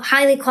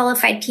highly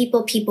qualified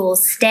people. People will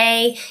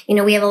stay.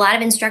 We have a lot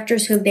of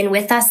instructors who have been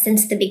with us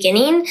since the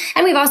beginning,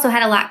 and we've also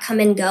had a lot come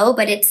and go.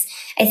 But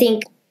I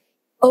think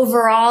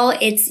overall,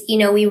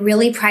 we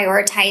really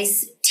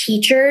prioritize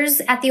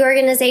teachers at the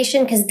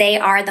organization because they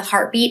are the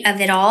heartbeat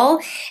of it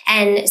all.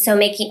 And so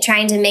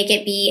trying to make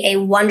it be a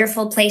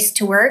wonderful place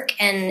to work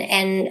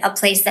and a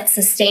place that's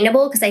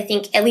sustainable, because I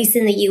think, at least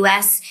in the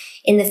US,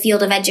 in the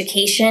field of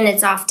education,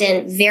 it's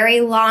often very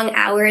long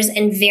hours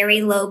and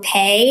very low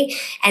pay.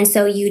 And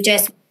so you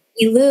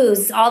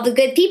lose all the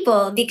good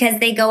people because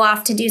they go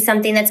off to do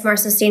something that's more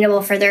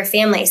sustainable for their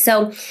family.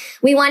 So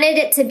we wanted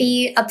it to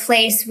be a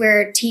place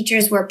where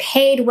teachers were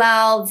paid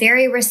well,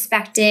 very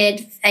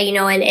respected,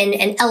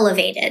 and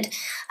elevated.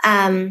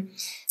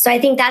 So I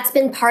think that's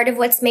been part of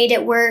what's made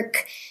it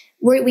work.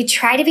 We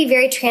try to be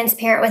very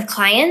transparent with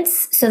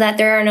clients so that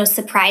there are no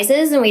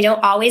surprises, and we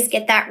don't always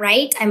get that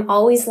right. I'm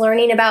always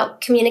learning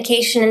about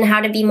communication and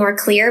how to be more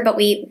clear, but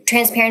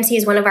transparency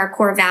is one of our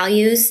core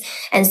values.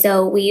 And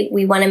so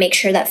we want to make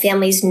sure that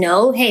families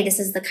know, hey, this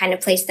is the kind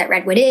of place that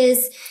Redwood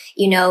is.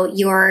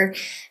 You're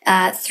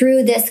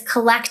through this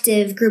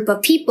collective group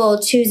of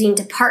people choosing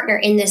to partner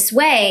in this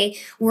way,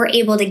 we're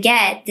able to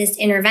get this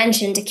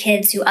intervention to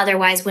kids who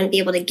otherwise wouldn't be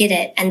able to get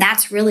it. And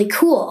that's really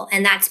cool.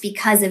 And that's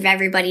because of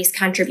everybody's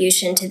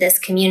contribution to this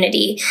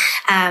community.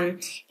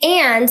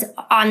 And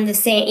on the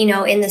same,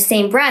 in the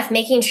same breath,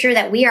 making sure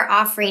that we are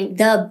offering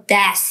the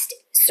best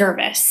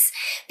service.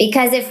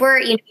 Because if we're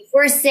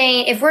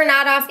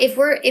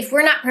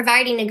not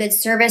providing a good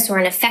service or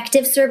an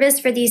effective service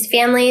for these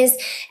families,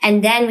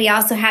 and then we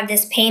also have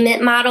this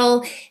payment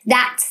model,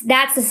 that's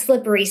a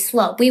slippery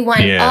slope. We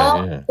want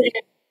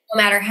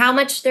no matter how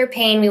much they're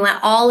paying, we want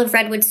all of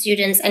Redwood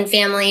students and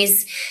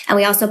families. And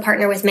we also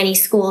partner with many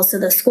schools. So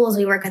the schools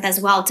we work with as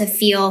well to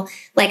feel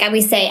like, we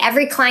say,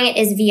 every client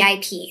is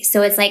VIP.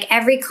 So it's like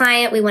every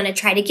client we want to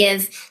try to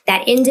give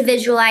that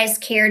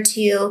individualized care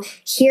to,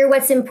 hear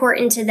what's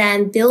important to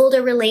them, build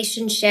a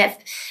relationship.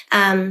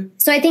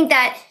 So I think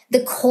that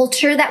the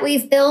culture that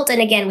we've built,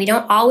 and again, we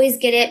don't always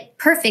get it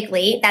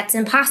perfectly. That's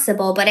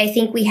impossible. But I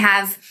think we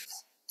have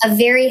a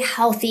very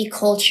healthy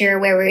culture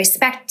where we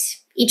respect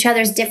each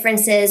other's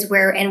differences,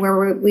 where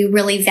we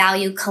really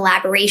value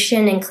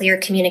collaboration and clear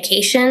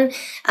communication.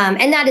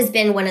 And that has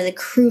been one of the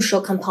crucial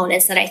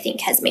components that I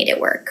think has made it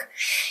work.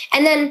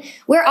 And then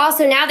we're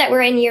also, now that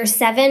we're in year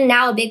 7,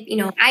 now a big,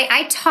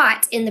 I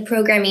taught in the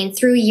programming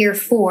through year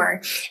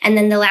 4. And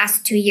then the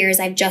last 2 years,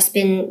 I've just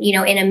been,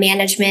 in a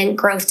management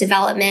growth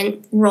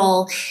development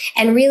role.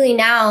 And really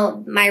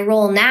now, my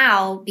role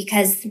now,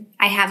 because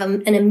I have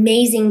an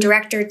amazing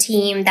director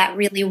team that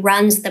really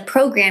runs the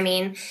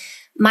programming,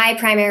 my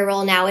primary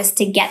role now is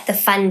to get the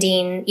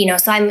funding,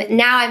 so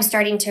I'm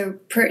starting to,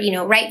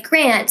 write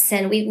grants,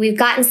 and we've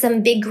gotten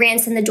some big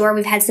grants in the door.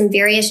 We've had some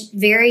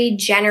very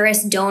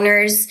generous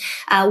donors.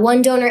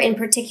 One donor in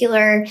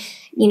particular,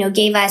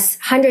 gave us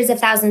hundreds of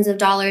thousands of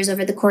dollars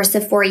over the course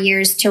of 4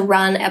 years to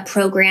run a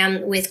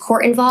program with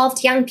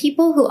court-involved young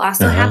people who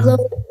also have low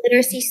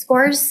literacy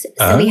scores.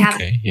 So we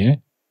have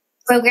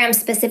programs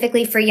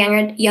specifically for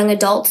young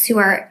adults who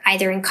are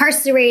either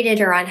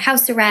incarcerated or on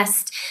house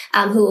arrest,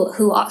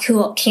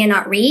 who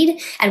cannot read,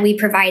 and we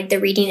provide the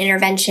reading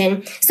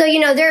intervention. So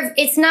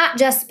it's not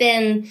just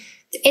been.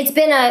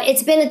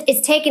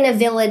 It's taken a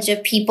village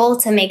of people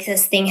to make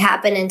this thing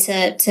happen and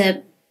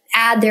to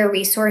add their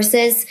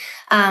resources.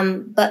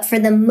 But for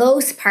the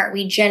most part,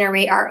 we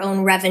generate our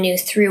own revenue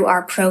through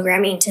our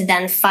programming to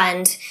then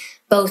fund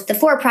both the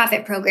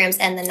for-profit programs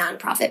and the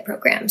nonprofit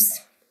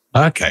programs.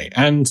 Okay,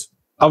 and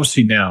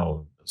obviously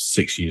now,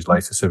 7 years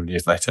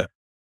later,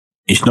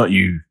 it's not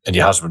you and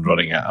your husband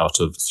running out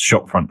of the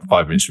shop front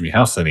 5 minutes from your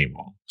house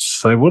anymore.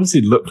 So what does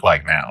it look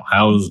like now?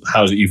 How's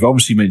it? You've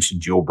obviously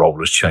mentioned your role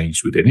has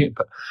changed within it,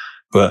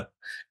 but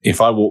if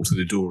I walk to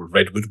the door of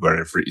Redwood,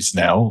 wherever it is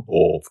now,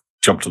 or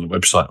jumped on the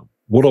website,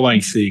 what am I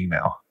seeing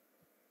now?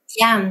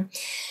 Yeah.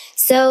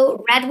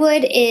 So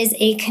Redwood is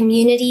a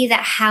community that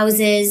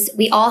houses,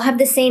 we all have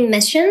the same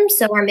mission.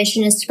 So our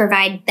mission is to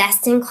provide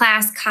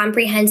best-in-class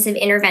comprehensive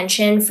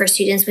intervention for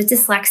students with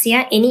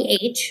dyslexia, any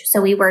age.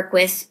 So we work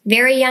with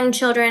very young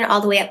children all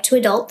the way up to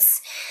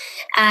adults.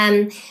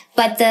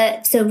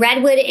 So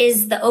Redwood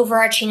is the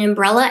overarching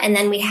umbrella, and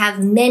then we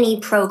have many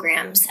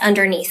programs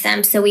underneath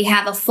them. So we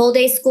have a full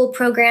day school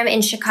program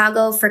in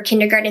Chicago for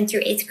kindergarten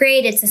through 8th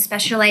grade. It's a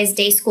specialized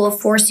day school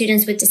for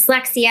students with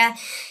dyslexia.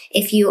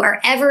 If you are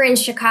ever in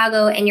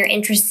Chicago and you're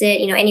interested,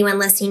 anyone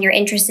listening, you're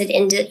interested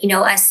in,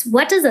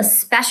 what does a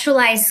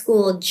specialized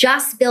school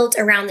just built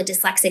around the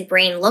dyslexic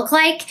brain look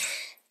like?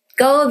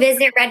 Go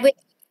visit Redwood.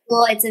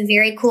 It's a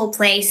very cool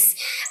place.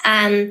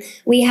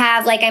 We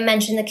have, like I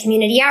mentioned, the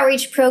community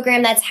outreach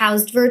program that's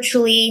housed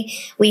virtually.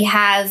 We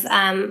have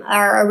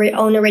our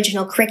own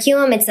original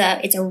curriculum. It's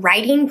a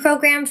writing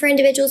program for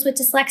individuals with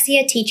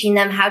dyslexia, teaching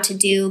them how to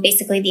do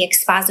basically the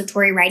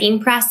expository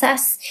writing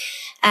process.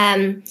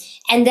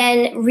 And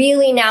then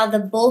really now the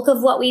bulk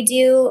of what we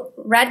do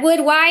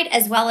Redwood wide,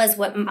 as well as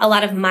what a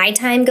lot of my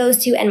time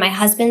goes to and my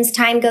husband's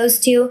time goes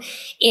to,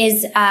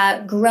 is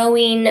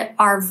growing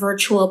our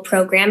virtual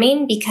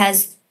programming,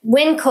 because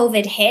when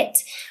COVID hit,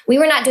 we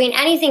were not doing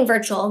anything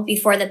virtual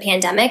before the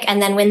pandemic. And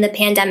then when the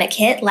pandemic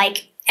hit,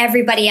 like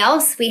everybody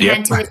else, we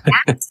had to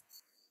adapt.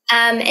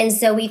 And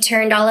so we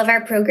turned all of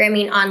our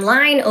programming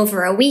online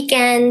over a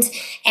weekend.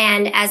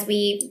 And as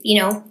we,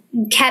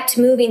 kept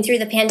moving through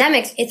the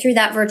pandemic, through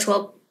that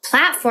virtual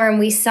platform,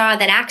 we saw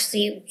that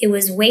actually it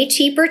was way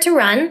cheaper to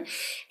run.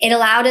 It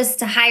allowed us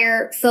to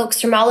hire folks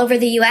from all over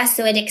the US.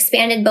 So it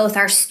expanded both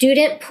our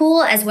student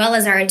pool as well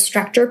as our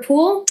instructor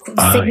pool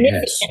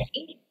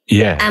significantly.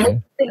 Yes.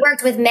 We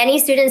worked with many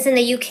students in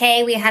the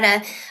UK. We had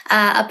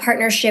a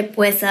partnership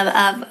with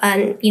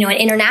an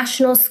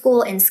international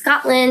school in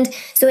Scotland.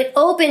 So it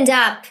opened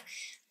up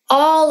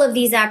all of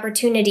these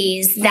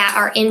opportunities that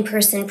our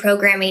in-person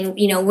programming,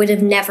 would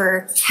have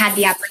never had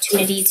the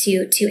opportunity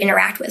to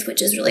interact with,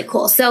 which is really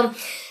cool. So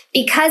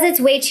because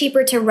it's way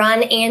cheaper to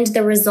run and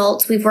the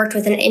results, we've worked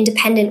with an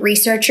independent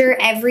researcher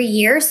every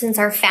year since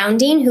our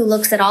founding who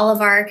looks at all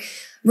of our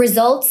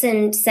results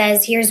and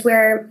says, here's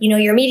where,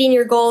 you're meeting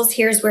your goals.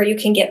 Here's where you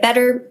can get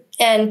better.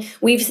 And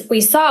we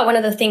saw one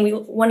of the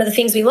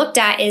things we looked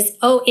at is,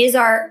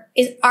 are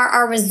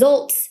our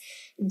results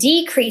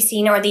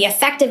decreasing, or the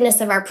effectiveness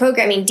of our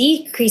programming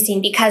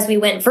decreasing because we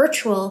went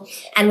virtual?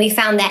 And we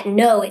found that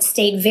no, it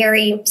stayed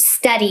very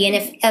steady. And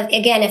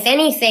if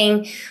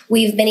anything,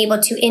 we've been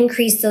able to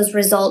increase those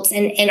results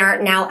and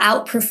are now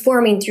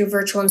outperforming through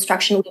virtual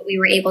instruction what we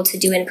were able to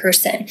do in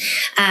person.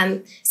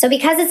 So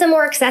because it's a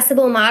more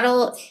accessible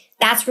model,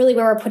 that's really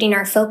where we're putting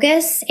our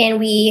focus. And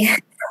we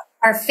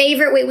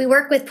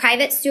work with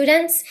private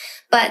students,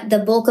 but the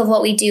bulk of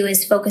what we do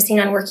is focusing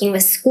on working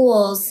with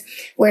schools,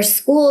 where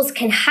schools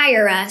can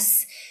hire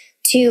us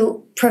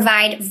to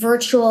provide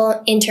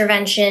virtual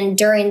intervention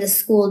during the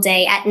school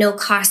day at no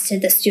cost to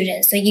the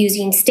students. So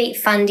using state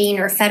funding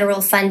or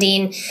federal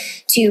funding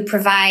to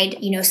provide,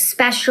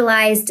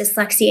 specialized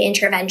dyslexia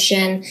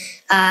intervention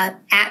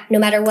at no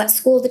matter what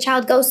school the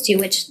child goes to,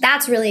 which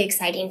that's really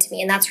exciting to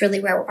me. And that's really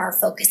where our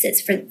focus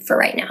is for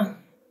right now.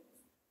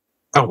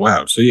 Oh,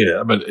 wow. So,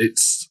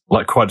 it's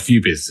like quite a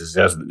few businesses,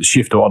 hasn't it? The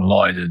shift to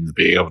online and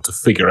being able to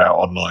figure out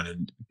online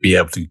and be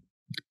able to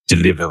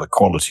deliver the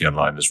quality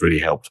online has really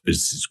helped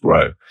businesses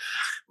grow.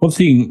 One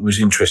thing was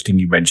interesting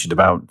you mentioned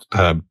about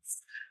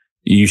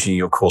using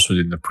your course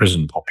within the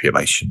prison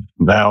population.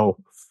 Now,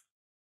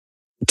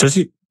 does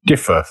it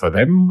differ for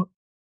them,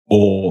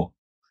 or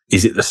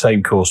is it the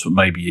same course but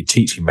maybe your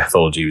teaching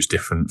methodology was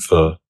different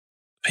for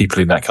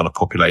people in that kind of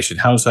population?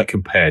 How does that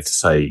compare to,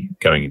 say,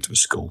 going into a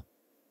school?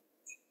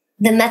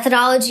 The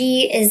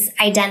methodology is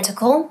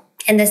identical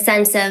in the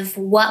sense of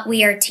what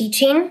we are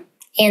teaching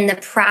and the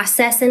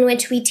process in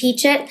which we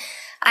teach it.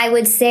 I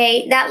would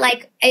say that,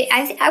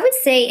 I would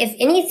say, if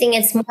anything,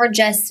 it's more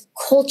just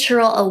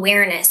cultural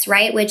awareness,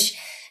 right? Which,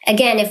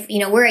 again, if,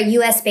 we're a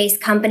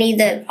US-based company,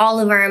 that all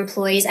of our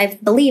employees, I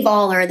believe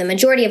the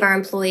majority of our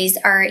employees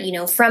are,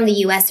 from the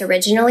US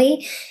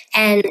originally.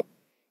 And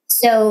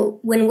so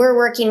when we're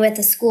working with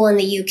a school in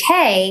the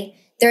UK,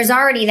 there's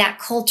already that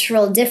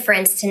cultural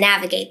difference to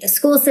navigate. The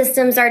school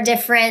systems are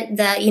different.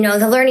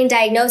 The learning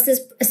diagnosis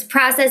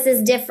process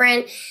is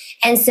different.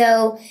 And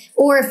so,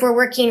 or if we're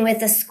working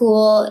with a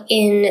school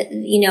in,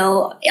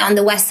 on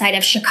the west side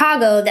of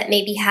Chicago that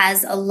maybe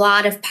has a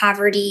lot of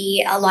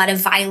poverty, a lot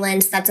of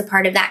violence that's a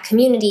part of that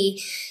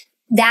community,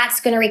 that's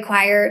going to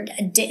require,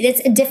 it's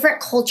a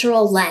different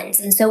cultural lens.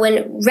 And so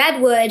when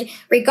Redwood,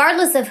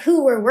 regardless of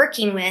who we're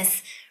working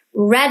with,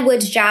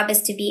 Redwood's job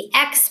is to be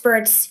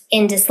experts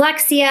in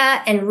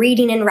dyslexia and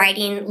reading and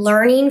writing,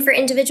 learning for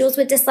individuals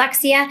with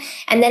dyslexia.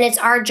 And then it's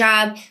our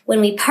job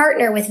when we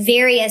partner with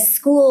various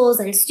schools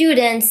and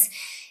students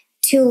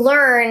to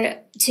learn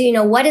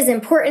to, what is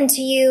important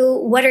to you?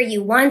 What are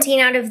you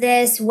wanting out of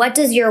this? What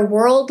does your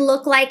world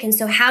look like? And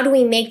so how do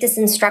we make this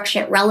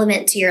instruction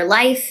relevant to your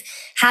life?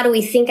 How do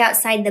we think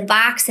outside the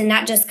box and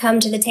not just come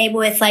to the table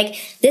with like,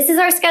 this is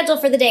our schedule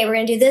for the day. We're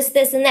going to do this,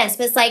 this, and this.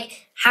 But it's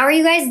like, how are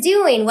you guys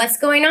doing? What's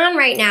going on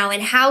right now?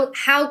 And how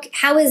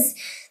is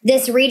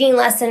this reading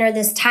lesson or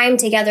this time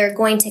together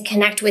going to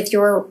connect with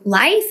your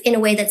life in a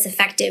way that's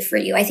effective for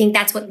you? I think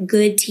that's what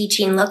good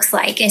teaching looks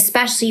like,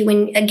 especially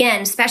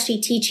especially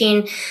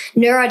teaching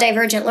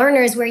neurodivergent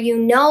learners, where you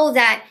know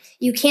that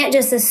you can't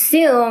just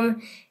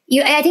assume.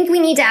 I think we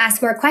need to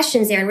ask more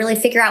questions there and really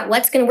figure out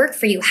what's going to work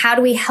for you. How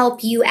do we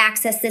help you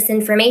access this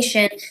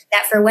information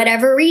that for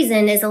whatever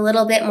reason is a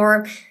little bit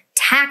more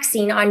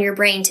taxing on your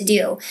brain to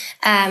do?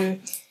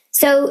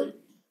 So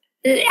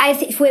I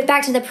think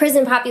back to the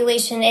prison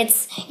population,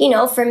 it's,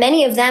 for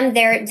many of them,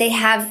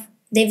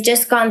 they've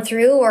just gone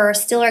through or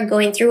still are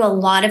going through a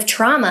lot of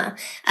trauma,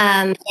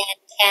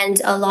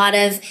 and a lot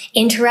of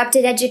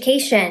interrupted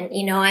education.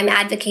 I'm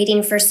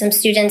advocating for some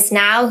students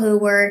now who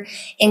were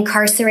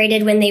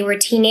incarcerated when they were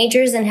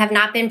teenagers and have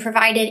not been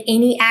provided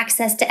any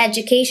access to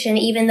education,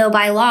 even though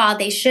by law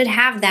they should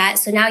have that.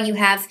 So now you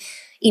have,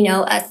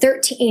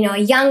 a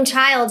young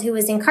child who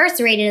was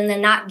incarcerated and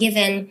then not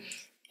given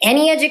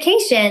any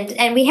education.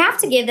 And we have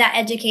to give that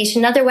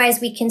education. Otherwise,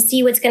 we can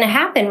see what's going to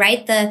happen,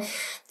 right?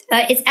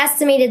 It's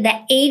estimated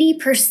that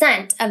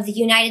 80% of the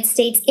United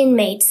States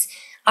inmates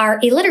are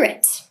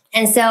illiterate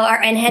and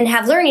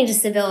have learning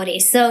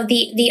disabilities. So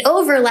the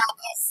overlap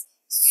is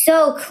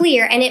so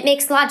clear, and it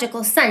makes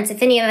logical sense.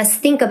 If any of us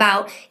think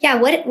about,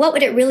 what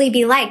would it really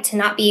be like to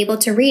not be able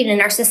to read in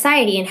our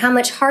society, and how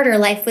much harder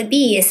life would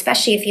be,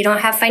 especially if you don't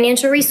have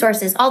financial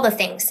resources, all the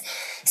things.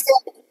 So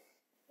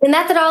the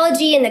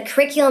methodology and the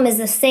curriculum is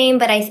the same,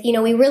 but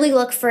we really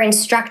look for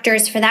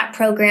instructors for that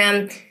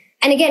program.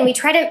 And again, we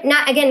try to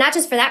not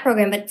just for that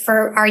program, but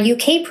for our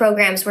UK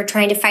programs, we're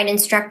trying to find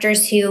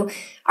instructors who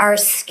are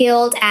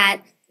skilled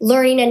at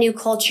learning a new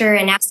culture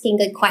and asking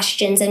good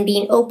questions and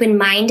being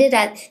open-minded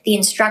at the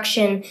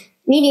instruction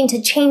needing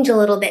to change a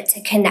little bit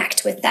to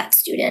connect with that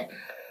student.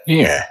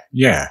 Yeah.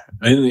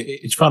 And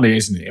it's funny,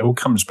 isn't it? It all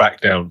comes back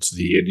down to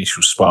the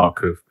initial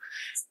spark of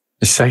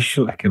the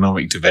social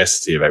economic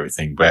diversity of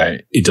everything,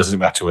 where it doesn't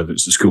matter whether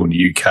it's a school in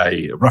the UK,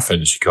 a rough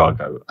end of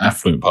Chicago,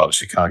 affluent part of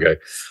Chicago,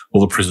 or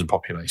the prison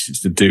population.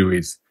 It's to do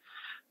with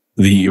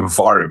the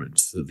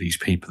environment that these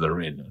people are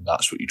in. And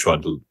that's what you try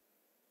to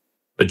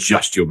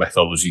adjust your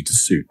methodology to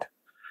suit.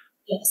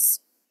 Yes.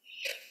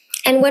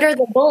 And what are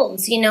the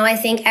goals? I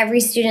think every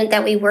student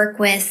that we work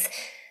with,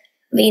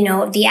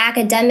 the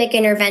academic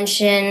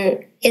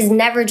intervention is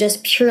never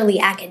just purely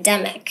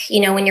academic.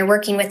 When you're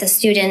working with a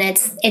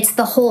student, it's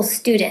the whole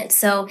student.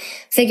 So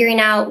figuring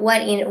out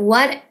what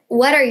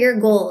are your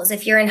goals?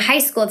 If you're in high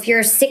school, if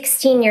you're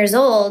 16 years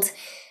old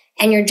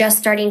and you're just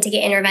starting to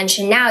get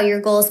intervention now,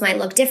 your goals might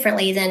look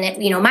differently than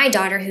my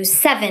daughter who's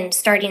 7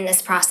 starting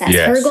this process.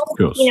 Yes, her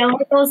goals,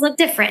 her goals look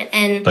different,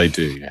 and they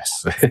do.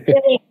 Yes,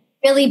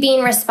 really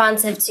being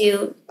responsive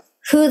to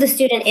who the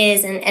student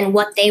is and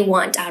what they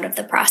want out of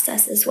the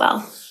process as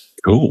well.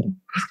 Cool.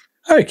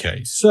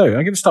 Okay, so I'm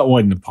going to start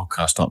winding the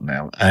podcast up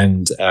now.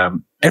 And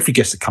every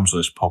guest that comes on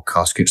this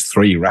podcast gets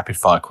 3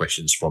 rapid-fire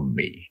questions from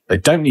me. They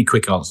don't need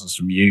quick answers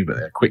from you, but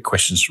they're quick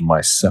questions from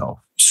myself.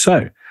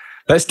 So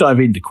let's dive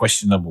into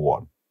question number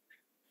 1.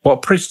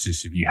 What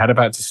prejudice have you had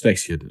about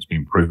dyslexia that's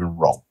been proven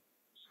wrong?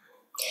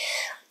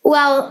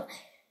 Well,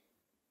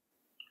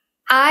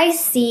 I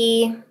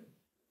still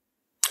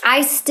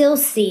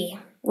see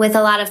with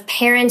a lot of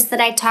parents that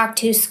I talk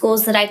to,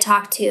 schools that I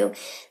talk to,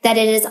 that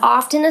it is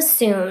often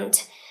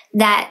assumed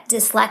that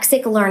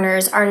dyslexic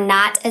learners are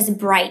not as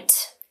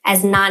bright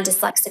as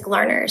non-dyslexic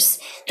learners.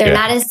 They're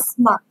not as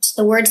smart.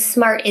 The word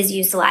smart is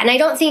used a lot. And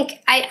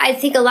I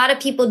think a lot of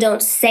people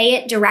don't say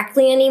it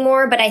directly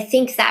anymore, but I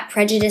think that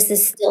prejudice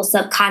is still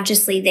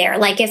subconsciously there.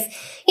 Like if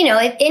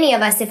any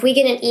of us, if we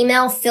get an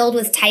email filled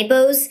with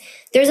typos,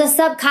 there's a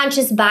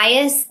subconscious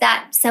bias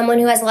that someone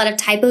who has a lot of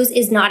typos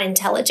is not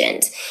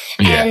intelligent.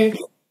 Yeah. And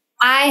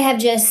I have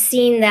just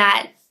seen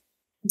that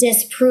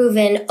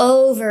disproven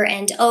over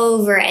and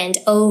over and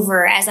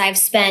over as I've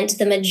spent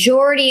the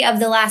majority of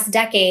the last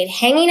decade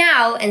hanging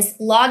out and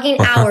logging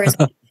hours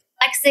with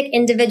dyslexic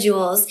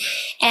individuals.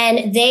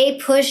 And they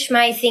push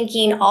my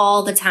thinking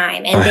all the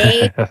time. And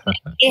they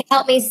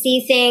help me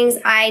see things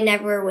I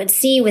never would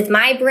see with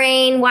my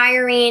brain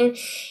wiring.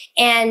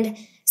 And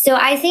so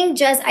I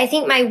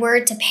think my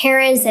word to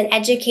parents and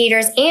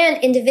educators and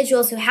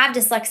individuals who have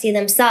dyslexia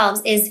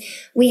themselves is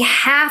we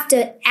have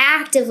to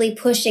actively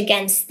push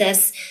against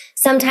this,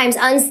 sometimes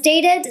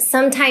unstated,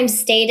 sometimes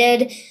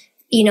stated,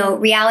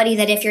 reality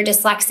that if you're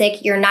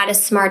dyslexic, you're not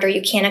as smart or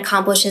you can't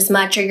accomplish as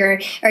much or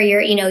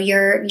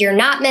you're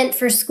not meant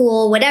for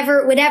school,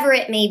 whatever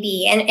it may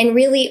be, and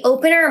really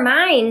open our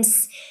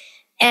minds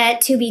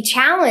to be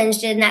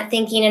challenged in that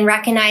thinking and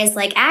recognize,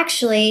 like,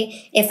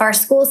 actually, if our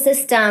school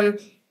system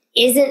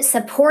isn't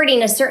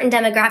supporting a certain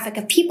demographic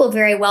of people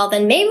very well,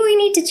 then maybe we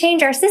need to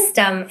change our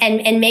system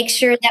and make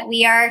sure that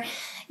we are,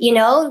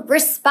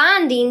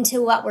 responding to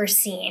what we're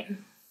seeing.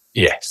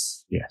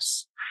 Yes.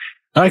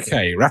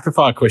 Okay, rapid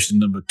fire question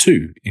number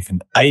 2. If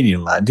an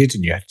alien landed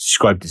and you had to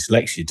describe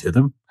dyslexia to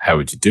them, how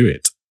would you do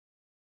it?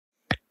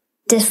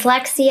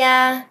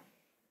 Dyslexia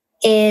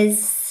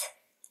is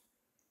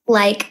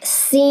like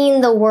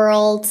seeing the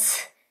world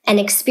and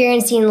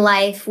experiencing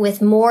life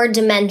with more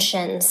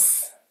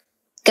dimensions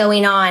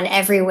going on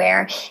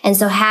everywhere. And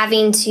so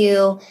having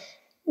to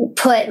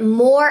put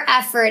more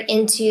effort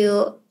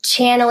into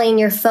channeling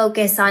your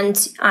focus on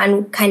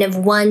kind of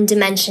one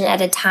dimension at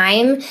a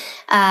time,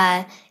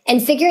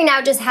 and figuring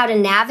out just how to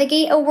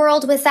navigate a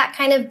world with that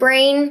kind of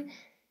brain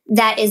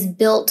that is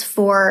built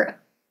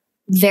for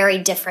very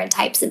different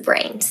types of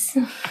brains.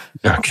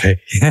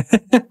 Okay.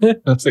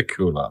 That's a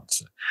cool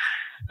answer.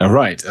 All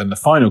right. And the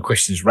final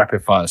question is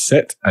rapid fire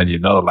set, and you're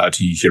not allowed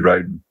to use your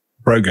own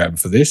program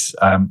for this.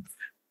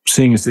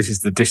 Seeing as this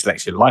is the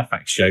Dyslexia Life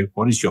Hack show,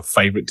 what is your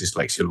favorite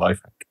dyslexia life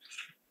hack?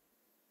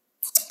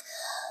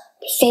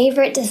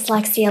 Favorite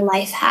dyslexia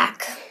life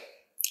hack?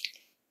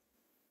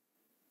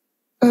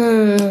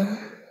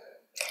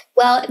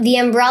 Well, the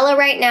umbrella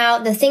right now,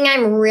 the thing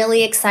I'm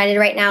really excited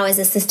right now is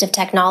assistive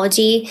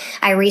technology.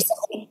 I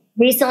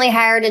recently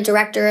hired a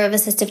director of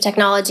assistive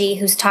technology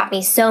who's taught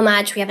me so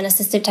much. We have an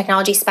assistive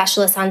technology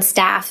specialist on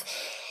staff.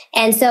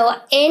 And so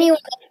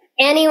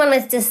anyone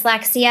with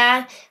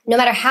dyslexia, no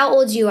matter how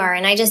old you are,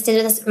 and I just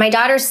did this, my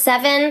daughter's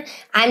 7,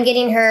 I'm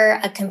getting her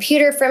a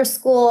computer from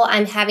school.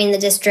 I'm having the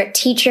district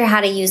teach her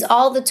how to use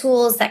all the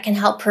tools that can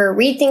help her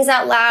read things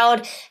out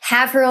loud,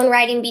 have her own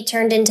writing be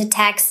turned into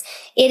text.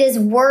 It is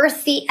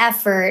worth the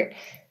effort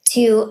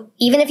to,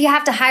 even if you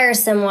have to hire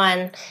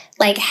someone,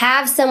 like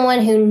have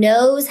someone who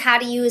knows how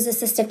to use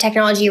assistive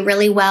technology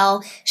really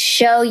well,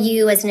 show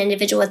you as an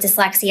individual with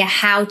dyslexia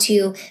how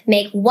to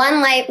make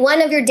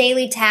one of your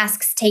daily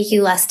tasks take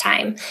you less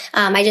time.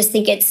 I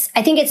think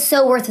it's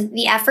so worth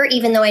the effort,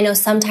 even though I know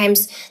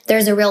sometimes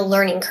there's a real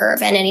learning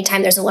curve, and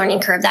anytime there's a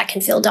learning curve that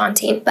can feel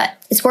daunting,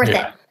 but it's worth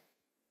it.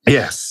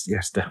 Yes,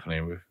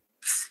 definitely.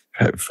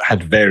 We've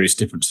had various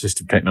different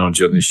assistive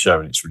technology on this show,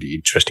 and it's really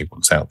interesting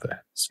what's out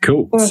there. It's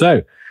cool.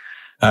 So,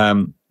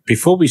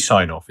 before we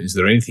sign off, is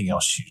there anything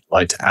else you'd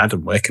like to add,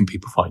 and where can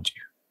people find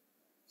you?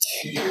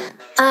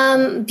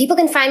 People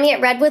can find me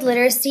at Redwood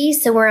Literacy.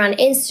 So we're on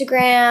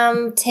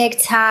Instagram,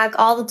 TikTok,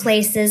 all the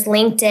places,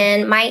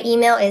 LinkedIn. My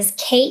email is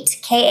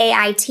Kait, Kait,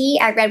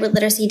 at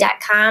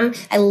redwoodliteracy.com.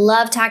 I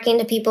love talking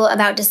to people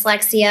about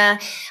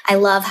dyslexia. I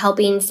love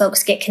helping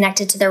folks get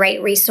connected to the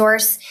right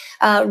resource.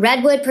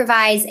 Redwood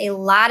provides a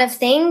lot of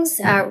things.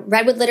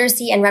 Redwood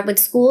Literacy and Redwood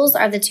Schools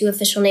are the 2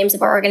 official names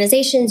of our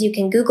organizations. You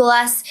can Google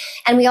us.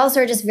 And we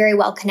also are just very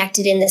well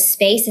connected in this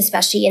space,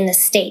 especially in the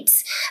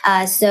States.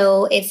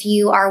 So if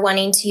you are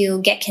wanting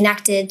to get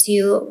connected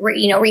to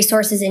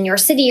resources in your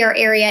city or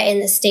area in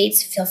the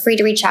States, feel free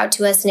to reach out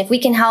to us. And if we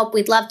can help,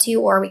 we'd love to,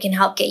 or we can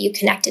help get you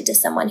connected to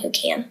someone who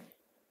can.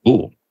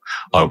 Cool.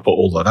 I'll put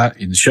all of that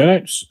in the show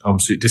notes,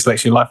 obviously at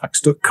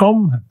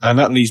dyslexialifehacks.com. And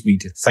that leads me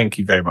to thank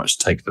you very much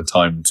for taking the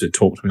time to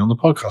talk to me on the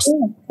podcast.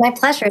 My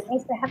pleasure.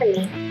 Thanks for having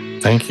me.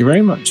 Thank you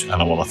very much. And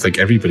I want to thank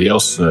everybody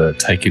else for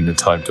taking the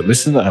time to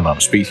listen. And I'll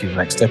speak to you in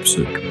the next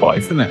episode. Goodbye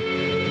for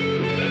now.